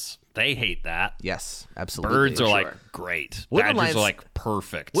Alliance, they hate that. Yes, absolutely. Birds are like great. Woodland Badgers Alliance- are like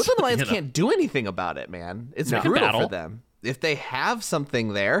perfect. Woodland Alliance You know? can't do anything about it, man. It's They can brutal battle. for them. If they have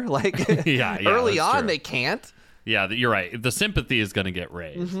something there, like Yeah, early that's on, true. they can't. Yeah, you're right. The sympathy is going to get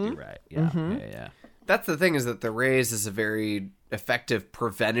raised. Mm-hmm. You're right. Yeah, yeah. That's the thing, is that the raise is a very effective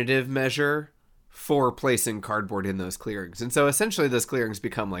preventative measure for placing cardboard in those clearings. And so essentially those clearings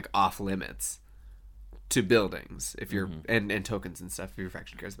become like off limits to buildings if you're and tokens and stuff if your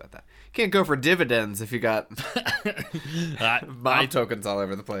faction cares about that. You can't go for dividends if you got mob tokens all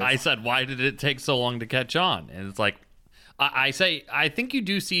over the place. I said, why did it take so long to catch on? And it's like, I think you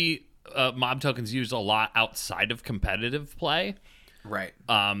do see mob tokens used a lot outside of competitive play. Right.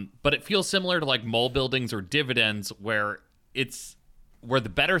 But it feels similar to like mole buildings or dividends where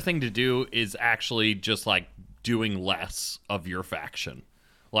the better thing to do is actually just like doing less of your faction.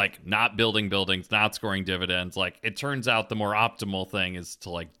 Like not building buildings, not scoring dividends. Like it turns out the more optimal thing is to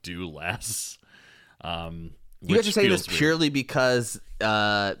like do less. You guys are saying this purely because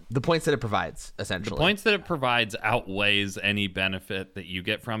the points that it provides, essentially. The points that it provides outweighs any benefit that you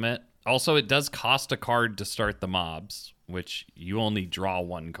get from it. Also, it does cost a card to start the mobs, which you only draw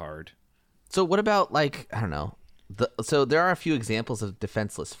one card. So what about, like, I don't know. So there are a few examples of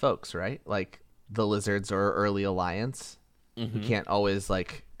defenseless folks, right? Like the lizards or early alliance. You can't always,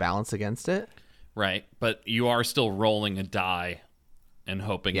 like, balance against it. Right, but you are still rolling a die and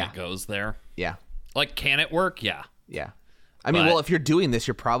hoping it goes there. Yeah. Like, can it work? Yeah. Yeah. I mean, But- well, if you're doing this,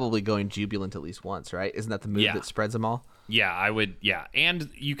 you're probably going jubilant at least once, right? Isn't that the move Yeah. that spreads them all? Yeah, I would. Yeah, and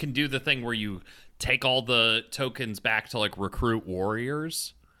you can do the thing where you take all the tokens back to like recruit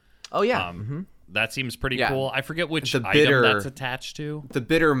warriors. Oh, yeah. That seems pretty Yeah. cool. I forget which The item bitter- that's attached to. The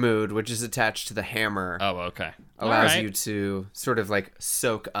bitter mood, which is attached to the hammer, Oh, okay. allows Alright. you to sort of like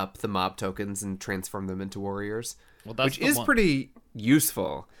soak up the mob tokens and transform them into warriors, Well, that's which the is one. pretty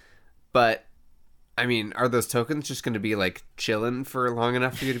useful. But I mean, are those tokens just going to be like chilling for long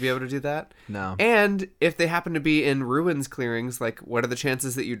enough for you to be able to do that? No. And if they happen to be in ruins clearings, like what are the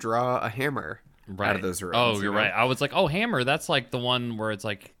chances that you draw a hammer out of those ruins? Oh, you you're know? right. I was like, oh, hammer. That's like the one where it's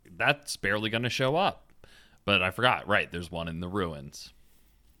like that's barely going to show up. But I forgot. Right, there's one in the ruins.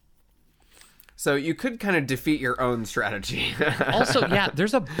 So you could kind of defeat your own strategy. Also, yeah,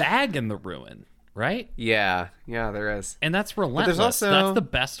 there's a bag in the ruin, right? yeah, there is. And that's relentless. also- That's the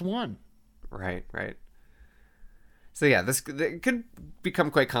best one. Right. So yeah, this it could become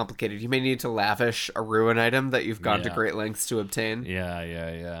quite complicated. You may need to lavish a ruin item that you've gone to Yeah. great lengths to obtain.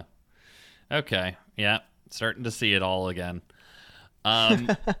 Yeah. Okay. Yeah. Starting to see it all again.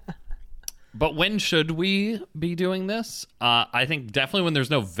 But when should we be doing this? I think definitely when there's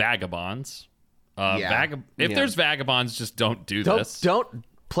no vagabonds. If there's vagabonds, just don't do this. Don't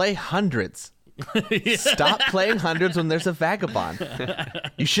play hundreds. Stop playing hundreds when there's a vagabond.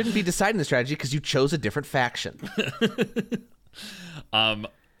 You shouldn't be deciding the strategy because you chose a different faction.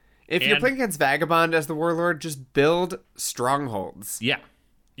 If you're And- playing against Vagabond as the warlord, just build strongholds. Yeah.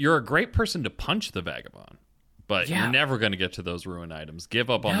 You're a great person to punch the vagabond, but Yeah. you're never going to get to those ruin items. Give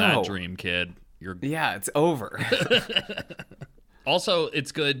up on No. that dream, kid. You're Yeah, it's over. Also,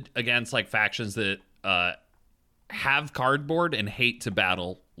 it's good against like factions that have cardboard and hate to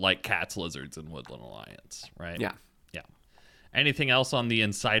battle, like cats, lizards, and Woodland Alliance, right? Yeah. Anything else on the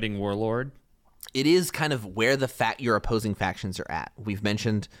inciting warlord? It is kind of where your opposing factions are at. We've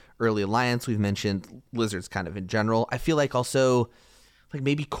mentioned early alliance. We've mentioned lizards kind of in general. I feel like also like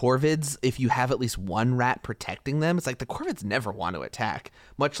maybe corvids, if you have at least one rat protecting them, it's like the corvids never want to attack,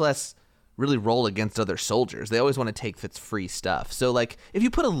 much less really roll against other soldiers. They always want to take that's free stuff. So like if you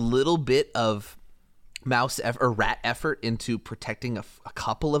put a little bit of or rat effort into protecting a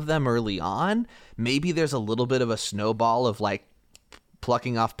couple of them early on, maybe there's a little bit of a snowball of like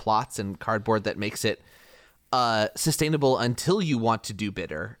plucking off plots and cardboard that makes it sustainable until you want to do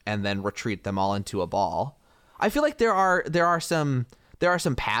bitter and then retreat them all into a ball. I feel like there are some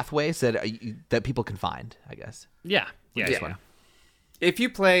pathways that people can find, I guess. Yeah. If you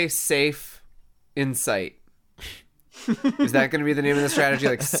play safe insight, is that going to be the name of the strategy?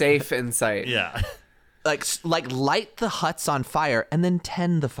 Like safe insight. Yeah. Like light the huts on fire and then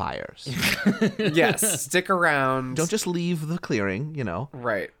tend the fires. Yes, stick around. Don't just leave the clearing,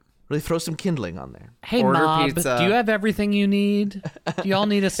 Right. Really throw some kindling on there. Hey, Order Mob, pizza. do you have everything you need? Do y'all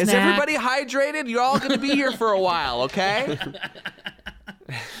need a snack? Is everybody hydrated? You're all going to be here for a while, okay?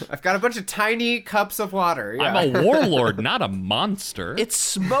 I've got a bunch of tiny cups of water. Yeah. I'm a warlord, not a monster. It's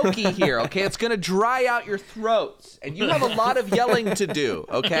smoky here, okay? It's going to dry out your throats, and you have a lot of yelling to do,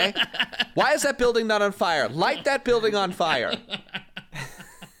 okay? Why is that building not on fire? Light that building on fire.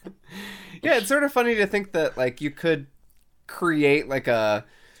 Yeah, it's sort of funny to think that like you could create like a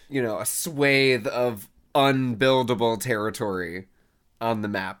swathe of unbuildable territory on the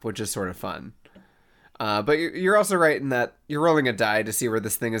map, which is sort of fun. But you're also right in that you're rolling a die to see where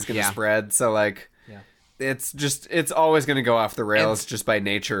this thing is going to spread. So like, it's always going to go off the rails just by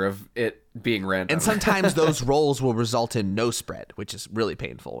nature of it being random. And sometimes those rolls will result in no spread, which is really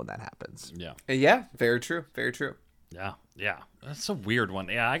painful when that happens. Yeah. Yeah, very true. Very true. Yeah. That's a weird one.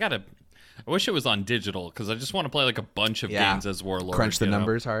 Yeah, I wish it was on digital because I just want to play like a bunch of games as warlord. Crunch the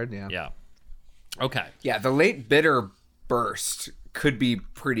numbers hard, Yeah. Okay. Yeah, the late bitter burst could be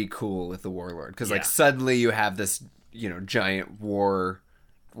pretty cool with the warlord because like suddenly you have this giant war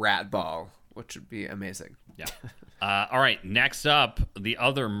rat ball, which would be amazing. Yeah. All right. Next up, the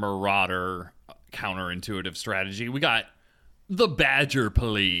other Marauder counterintuitive strategy. We got the Badger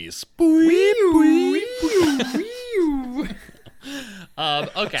Police.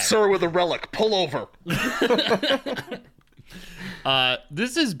 Okay. Sir with a relic, pull over.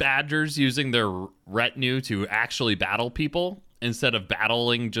 This is Badgers using their retinue to actually battle people instead of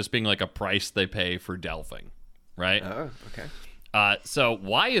battling just being like a price they pay for delving, right? Oh, okay. So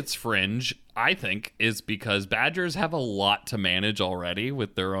why it's fringe, I think, is because Badgers have a lot to manage already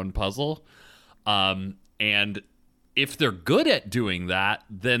with their own puzzle. And if they're good at doing that,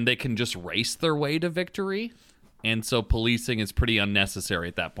 then they can just race their way to victory. And so policing is pretty unnecessary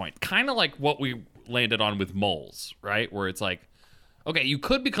at that point. Kind of like what we landed on with moles, right? Where it's like, okay, you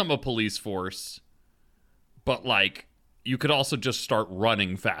could become a police force, but like you could also just start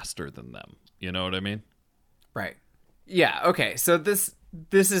running faster than them. You know what I mean? Right. Yeah. Okay. So this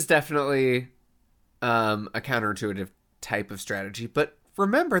is definitely a counterintuitive type of strategy, but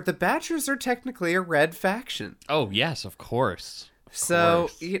remember the Badgers are technically a red faction. Oh yes, of course. So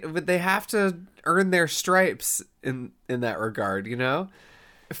they have to earn their stripes in that regard.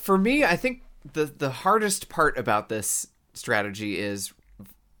 For me, I think the hardest part about this strategy is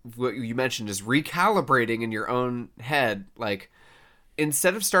what you mentioned is recalibrating in your own head. Like,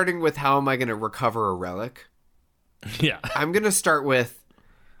 instead of starting with how am I going to recover a relic, I'm going to start with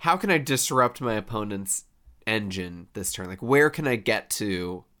how can I disrupt my opponent's engine this turn? Like, where can I get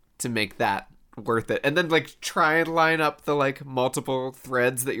to make that worth it? And then like try and line up the like multiple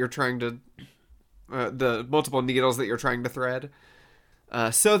threads that you're trying to the multiple needles that you're trying to thread,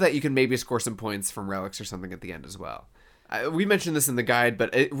 so that you can maybe score some points from relics or something at the end as well. We mentioned this in the guide,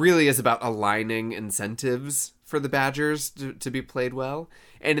 but it really is about aligning incentives for the Badgers to be played well.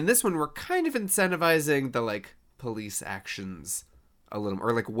 And in this one, we're kind of incentivizing the like police actions a little,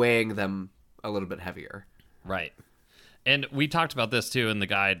 or like weighing them a little bit heavier. Right. And we talked about this too in the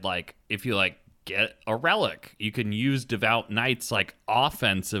guide. Like, if you like get a relic, you can use Devout Knights like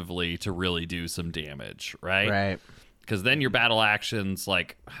offensively to really do some damage, right? Right. Because then your battle actions,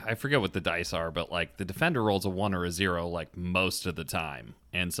 like, I forget what the dice are, but like the defender rolls a 1 or a 0 like most of the time.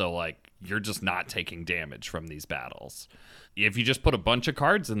 And so like you're just not taking damage from these battles. If you just put a bunch of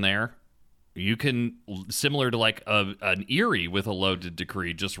cards in there, you can, similar to like an Eerie with a loaded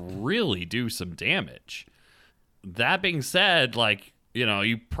decree, just really do some damage. That being said, like,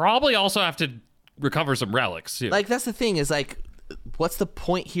 you probably also have to recover some relics too. Like, that's the thing is like, what's the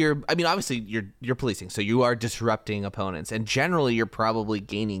point here? I mean, obviously you're policing, so you are disrupting opponents, and generally you're probably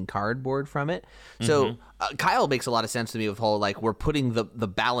gaining cardboard from it. So Kyle makes a lot of sense to me with whole like we're putting the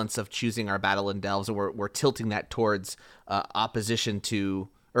balance of choosing our battle and delves, and we're tilting that towards opposition to,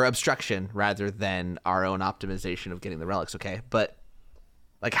 or obstruction rather than our own optimization of getting the relics. Okay, but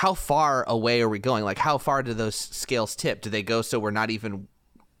like how far away are we going? Like how far do those scales tip? Do they go so we're not even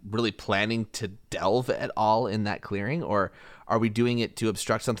really planning to delve at all in that clearing, or are we doing it to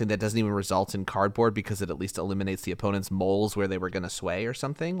obstruct something that doesn't even result in cardboard because it at least eliminates the opponent's moles where they were going to sway or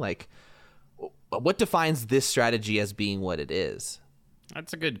something? Like, what defines this strategy as being what it is?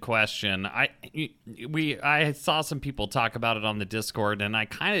 That's a good question. I saw some people talk about it on the Discord, and I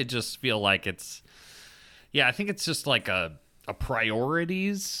kind of just feel like I think it's just like a a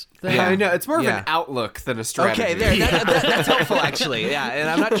priorities thing. Yeah, I know. It's more of Yeah. an outlook than a strategy. Okay, there. That's helpful, actually. Yeah, and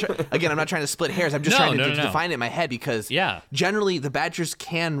I'm not trying to split hairs. I'm just trying to define it in my head because generally the Badgers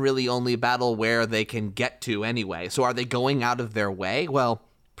can really only battle where they can get to anyway. So are they going out of their way? Well,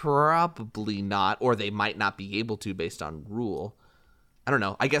 probably not, or they might not be able to based on rule. I don't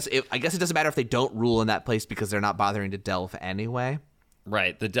know. I guess it doesn't matter if they don't rule in that place because they're not bothering to delve anyway.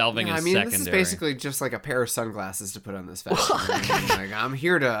 Right, the delving is secondary. This is basically just like a pair of sunglasses to put on this faction. Like, I'm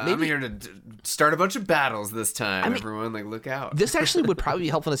here to start a bunch of battles this time. Everyone, like, look out. This actually would probably be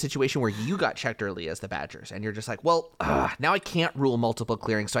helpful in a situation where you got checked early as the Badgers, and you're just like, well, now I can't rule multiple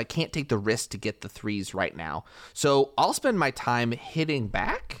clearings, so I can't take the risk to get the 3s right now. So I'll spend my time hitting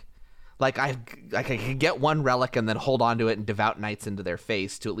back. Like, I can get one relic and then hold on to it and devout knights into their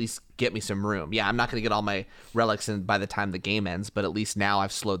face to at least get me some room. Yeah, I'm not going to get all my relics in by the time the game ends, but at least now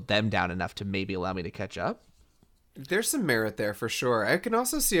I've slowed them down enough to maybe allow me to catch up. There's some merit there for sure. I can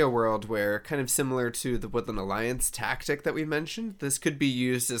also see a world where, kind of similar to the Woodland Alliance tactic that we mentioned, this could be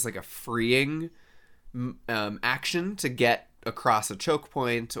used as like a freeing action to get across a choke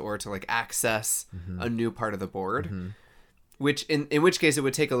point or to like access a new part of the board. Which in which case it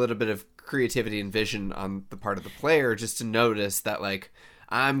would take a little bit of creativity and vision on the part of the player just to notice that, like,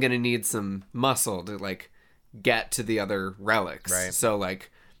 I'm gonna need some muscle to like get to the other relics. Right. So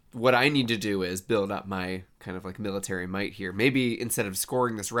like what I need to do is build up my kind of like military might here. Maybe instead of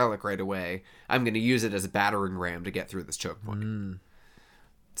scoring this relic right away, I'm gonna use it as a battering ram to get through this choke point.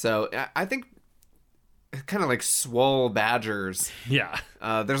 So I think kind of like swole Badgers. Yeah.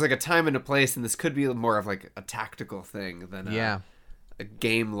 There's like a time and a place, and this could be more of like a tactical thing than a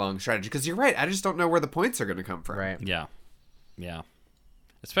game-long strategy. Because you're right, I just don't know where the points are going to come from. Right. Yeah. Yeah.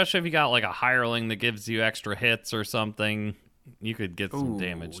 Especially if you got like a hireling that gives you extra hits or something, you could get some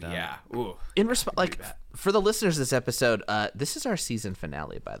damage done. Yeah. Ooh. For the listeners of this episode, this is our season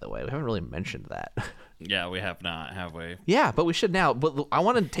finale, by the way. We haven't really mentioned that. Yeah, we have not, have we? Yeah, but we should now. But I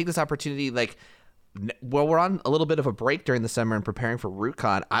want to take this opportunity, like, well, we're on a little bit of a break during the summer and preparing for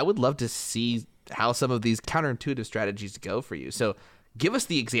RootCon. I would love to see how some of these counterintuitive strategies go for you. So give us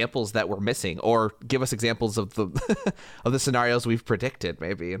the examples that we're missing, or give us examples of the of the scenarios we've predicted,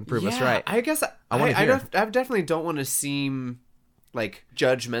 maybe, and prove us right. I guess I definitely don't want to seem like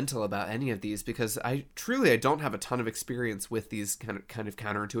judgmental about any of these, because I don't have a ton of experience with these kind of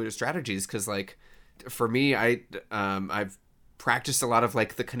counterintuitive strategies. Because like for me, I've practiced a lot of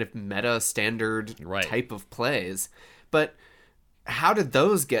like the kind of meta standard type of plays, but how did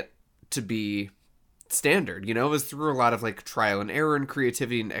those get to be standard? You know, it was through a lot of like trial and error and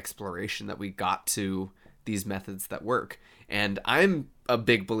creativity and exploration that we got to these methods that work. And I'm a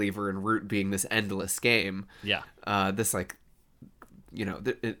big believer in Root being this endless game. Yeah. This like, you know,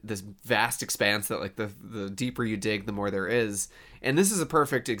 this vast expanse that like the deeper you dig, the more there is. And this is a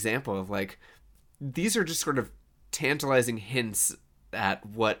perfect example of like, these are just sort of tantalizing hints at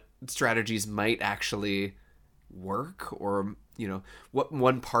what strategies might actually work, or, you know, what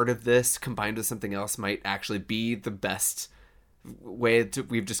one part of this combined with something else might actually be the best way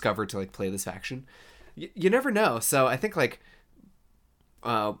we've discovered to like play this faction. You never know. So I think like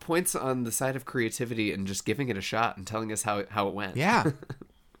points on the side of creativity and just giving it a shot and telling us how it went. Yeah.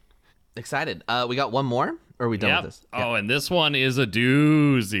 Excited. We got one more, or are we done with this? Oh, and this one is a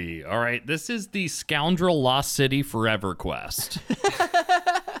doozy. All right, this is the Scoundrel Lost City Forever quest.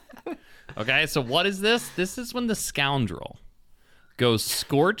 Okay, so what is this? This is when the Scoundrel goes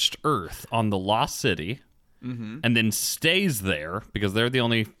scorched earth on the Lost City, and then stays there, because they're the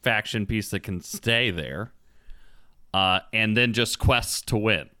only faction piece that can stay there, and then just quests to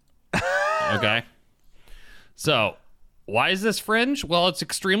win. Okay? So why is this fringe? Well, it's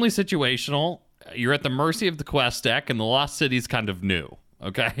extremely situational. You're at the mercy of the quest deck, and the Lost City's kind of new.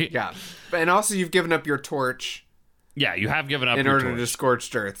 Okay? Yeah. And also you've given up your torch. Yeah, you have given up in your order torch. to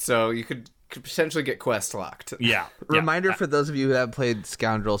Scorched Earth, so you could potentially get quest locked. Yeah. Reminder for those of you who have played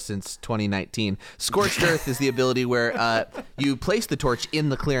Scoundrel since 2019, Scorched Earth is the ability where you place the torch in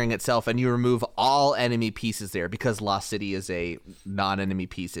the clearing itself and you remove all enemy pieces there. Because Lost City is a non-enemy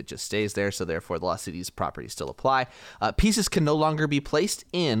piece, it just stays there, so therefore the Lost City's properties still apply. Pieces can no longer be placed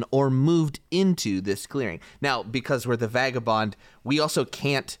in or moved into this clearing. Now, because we're the Vagabond, we also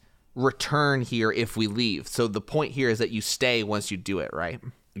can't return here if we leave. So the point here is that you stay once you do it, right?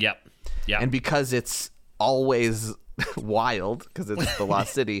 Yep. Yeah. And because it's always wild, because it's the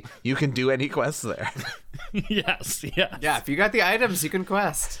Lost City, you can do any quests there. Yes. Yeah. Yeah, if you got the items, you can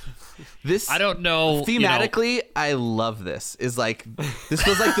quest. This I don't know. thematically, I love this. Is like this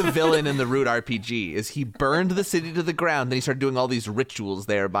feels like the villain in the Root RPG. Is he burned the city to the ground, then he started doing all these rituals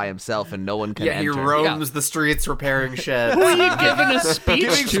there by himself, and no one can Yeah, he enter. roams the streets repairing sheds. Who are you giving a speech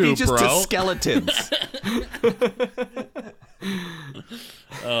Giving to, speeches bro? to skeletons.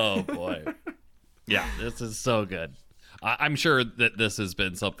 Oh boy. Yeah, this is so good. I'm sure that this has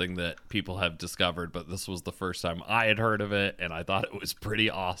been something that people have discovered, but this was the first time I had heard of it, and I thought it was pretty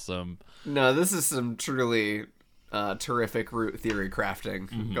awesome. No, this is some truly terrific root theory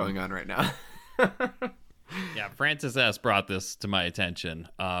crafting going on right now. Yeah, Francis S. brought this to my attention.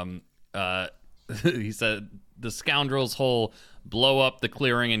 He said the scoundrel's whole blow up the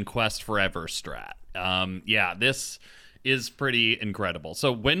clearing and quest forever strat. Yeah, this is pretty incredible.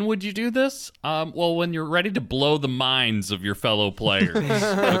 So when would you do this? Well, when you're ready to blow the minds of your fellow players. Okay,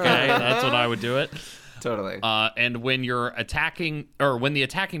 that's when I would do it. Totally. And when you're attacking, or when the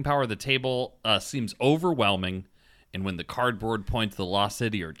attacking power of the table seems overwhelming, and when the cardboard points to the Lost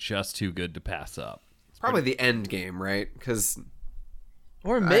City are just too good to pass up. Probably the end game, right? Because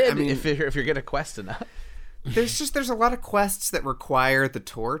Or mid, I mean- if you're gonna quest enough. there's a lot of quests that require the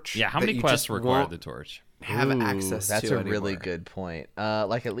torch. Yeah, how that many you quests just require won't the torch? have Ooh, access that's to a really anymore. good point.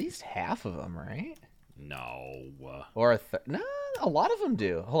 Like at least half of them, right? No. Or no, a lot of them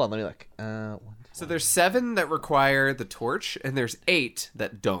do. Hold on, let me look. So there's 7 that require the torch, and there's 8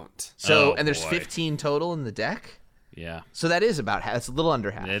 that don't. So Oh, and there's boy. 15 total in the deck. Yeah, So that is about half. It's a little under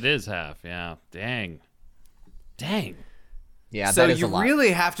half. it is half. Yeah. Dang. Yeah, So that is you a lot.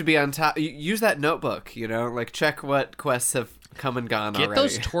 really have to be on top. Use that notebook, like check what quests have come and gone Get already.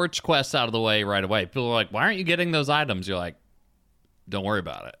 those torch quests out of the way right away. People are like, why aren't you getting those items? You're like, don't worry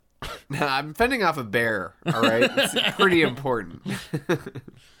about it. I'm fending off a bear, all right? It's pretty important.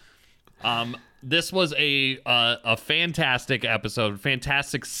 This was a fantastic episode,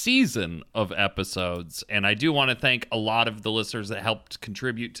 fantastic season of episodes, and I do want to thank a lot of the listeners that helped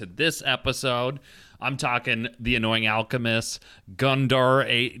contribute to this episode. I'm talking The Annoying Alchemist, Gundar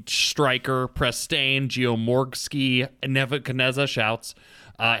H. Stryker, Prestane, Geomorgsky, Nebuchadnezzar Shouts,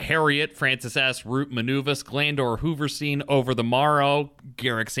 Harriet, Francis S., Root Manuvus, Glandor Hooverstein, Over the Morrow,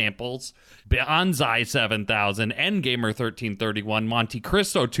 Garrick Samples, Bonsai 7000, Endgamer 1331, Monte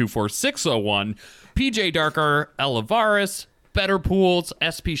Cristo 24601, PJ Darker, Elivaris, Better Pools,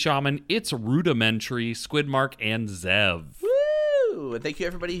 SP Shaman, It's Rudimentary, Squidmark, and Zev. Woo! And thank you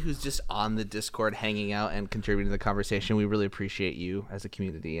everybody who's just on the Discord hanging out and contributing to the conversation. We really appreciate you as a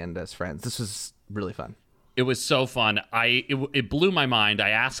community and as friends. This was really fun. It was so fun. It blew my mind. I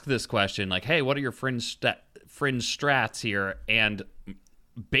asked this question, like, hey, what are your fringe strats here? And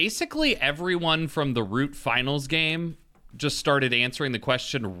basically everyone from the Root Finals game just started answering the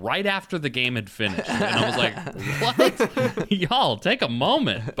question right after the game had finished. And I was like, what? Y'all, take a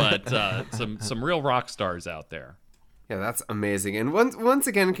moment. But some real rock stars out there. Yeah, that's amazing. And once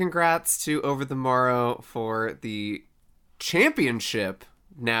again, congrats to Over the Morrow for the championship.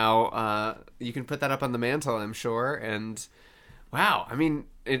 Now, you can put that up on the mantle, I'm sure. And wow, I mean,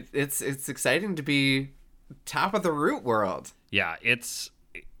 it's exciting to be top of the Root world. Yeah,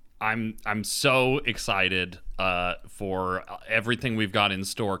 I'm so excited for everything we've got in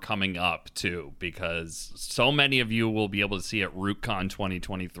store coming up too, because so many of you will be able to see at RootCon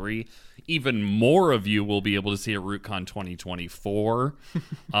 2023. Even more of you will be able to see at RootCon 2024.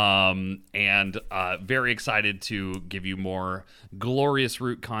 And very excited to give you more glorious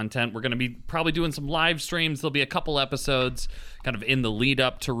Root content. We're going to be probably doing some live streams. There'll be a couple episodes kind of in the lead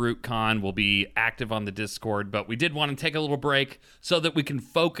up to RootCon. We'll be active on the Discord, but we did want to take a little break so that we can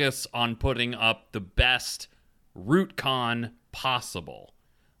focus on putting up the best RootCon possible.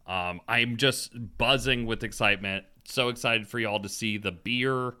 I'm just buzzing with excitement. So excited for y'all to see the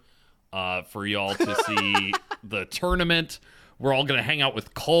beer, for y'all to see the tournament. We're all going to hang out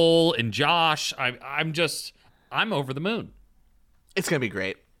with Cole and Josh. I'm over the moon. It's gonna be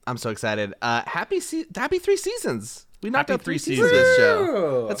great. I'm so excited. Happy 3 seasons. We knocked Happy out 3 3 seasons of this show.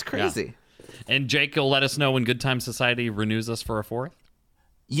 Woo! That's crazy. And Jake will let us know when Good Time Society renews us for a 4th.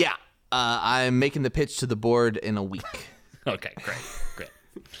 Yeah. I'm making the pitch to the board in a week. Okay, great.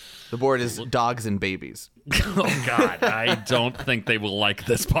 The board is dogs and babies. Oh, God. I don't think they will like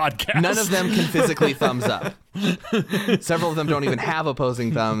this podcast. None of them can physically thumbs up. Several of them don't even have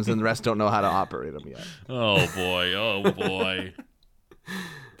opposing thumbs, and the rest don't know how to operate them yet. Oh, boy.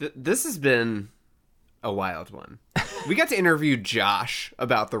 This has been a wild one. We got to interview Josh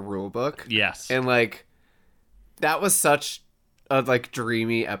about the rule book. Yes. And that was such a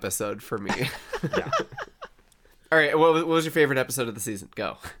dreamy episode for me. Yeah. All right, what was your favorite episode of the season?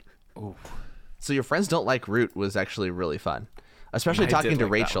 Go. So Your Friends Don't Like Root was actually really fun. especially I did talking to like that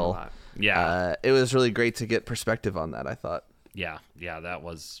one a Rachel. lot. Yeah. It was really great to get perspective on that, I thought. Yeah, that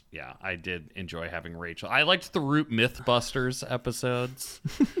was, I did enjoy having Rachel. I liked the Root Mythbusters episodes.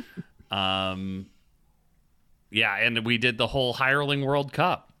 And we did the whole Hireling World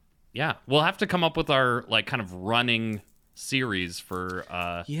Cup. Yeah, we'll have to come up with our like kind of running series for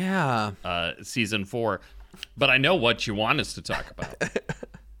season 4. But I know what you want us to talk about.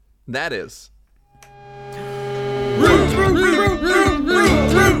 That is.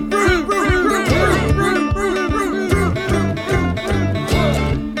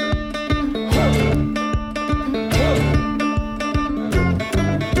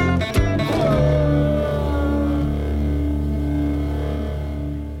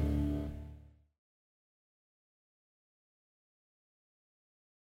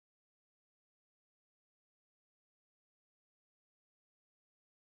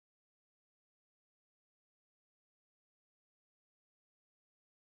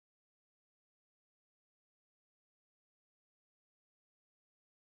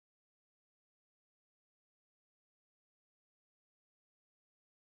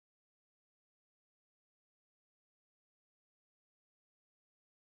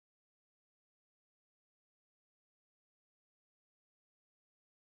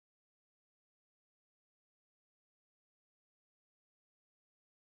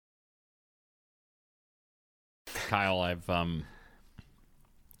 Kyle, I've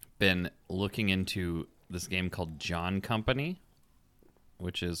been looking into this game called John Company,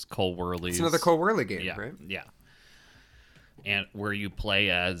 which is Cole Wehrle's. It's another Cole Wehrle game, Yeah, right? yeah. And where you play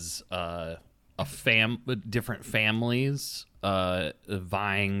as different families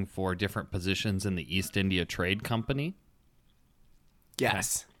vying for different positions in the East India Trade Company.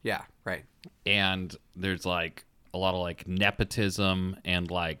 Yes. Yeah, right. And there's like a lot of like nepotism and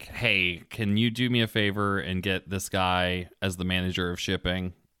like, hey, can you do me a favor and get this guy as the manager of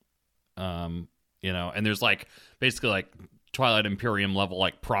shipping? And there's like basically like Twilight Imperium level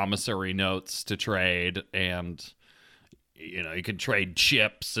like promissory notes to trade, and you can trade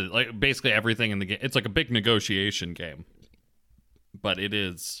ships and like basically everything in the game. It's like a big negotiation game, but it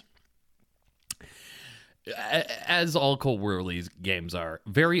is, as all Cole Wehrle's games are,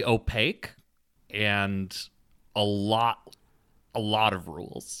 very opaque and a lot of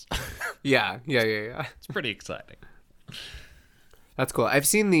rules. Yeah. It's pretty exciting. That's cool. I've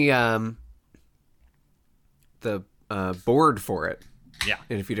seen the board for it Yeah.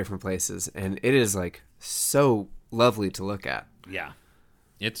 in a few different places, and it is like so lovely to look at. Yeah.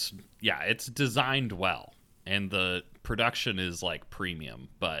 It's designed well, and the production is like premium,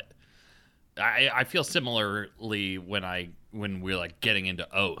 but I feel similarly when we're like getting into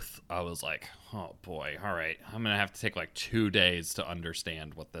Oath. I was like, oh boy, all right, I'm gonna have to take like 2 days to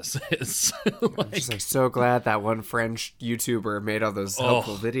understand what this is. I'm just like so glad that one French YouTuber made all those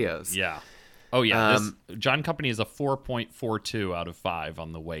helpful videos. Yeah. Oh yeah. This John Company is a 4.42 out of 5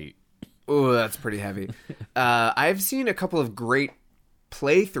 on the weight. Oh, that's pretty heavy. I've seen a couple of great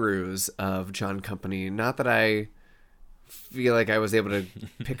playthroughs of John Company. Not that I feel like I was able to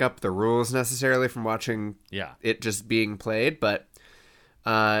pick up the rules necessarily from watching it just being played, but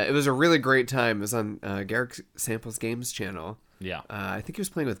it was a really great time. It was on Garrick Samples Games channel. Yeah. I think he was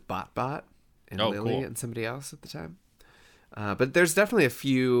playing with BotBot and Oh, Lily cool. and somebody else at the time. But there's definitely a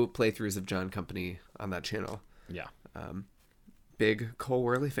few playthroughs of John Company on that channel. Yeah. Big Cole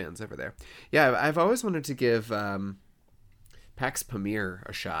Wehrle fans over there. Yeah, I've always wanted to give Pax Pamir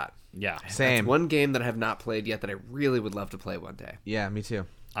a shot. Yeah. Same. It's one game that I have not played yet that I really would love to play one day. Yeah, me too.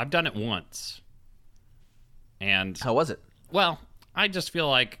 I've done it once. And How was it? well, I just feel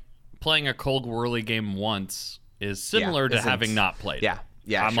like playing a Cole Wehrle game once is similar to isn't- having not played. Yeah. it.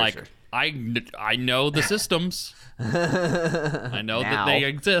 Yeah, I'm sure, like, sure. I know the systems. I know that Now. they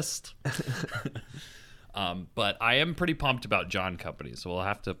exist. But I am pretty pumped about John Company, so we'll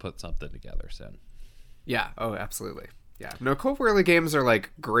have to put something together soon. Yeah. Oh, absolutely. Yeah. No, Cole Wehrle games are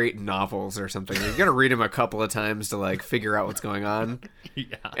like great novels or something. You got to read them a couple of times to like figure out what's going on.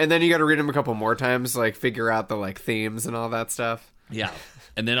 Yeah. And then you got to read them a couple more times to like figure out the like themes and all that stuff. Yeah.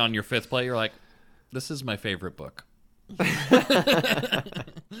 And then on your 5th play, you're like, this is my favorite book.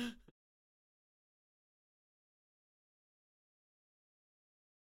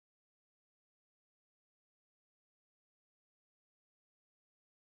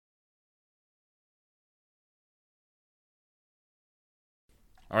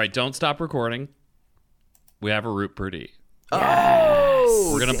 All right, don't stop recording. We have a root per D.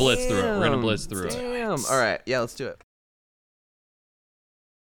 Oh, We're gonna blitz through it. We're gonna blitz through it. Damn. All right. Yeah, let's do it.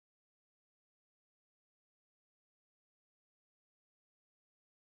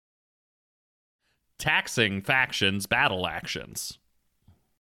 taxing factions battle actions.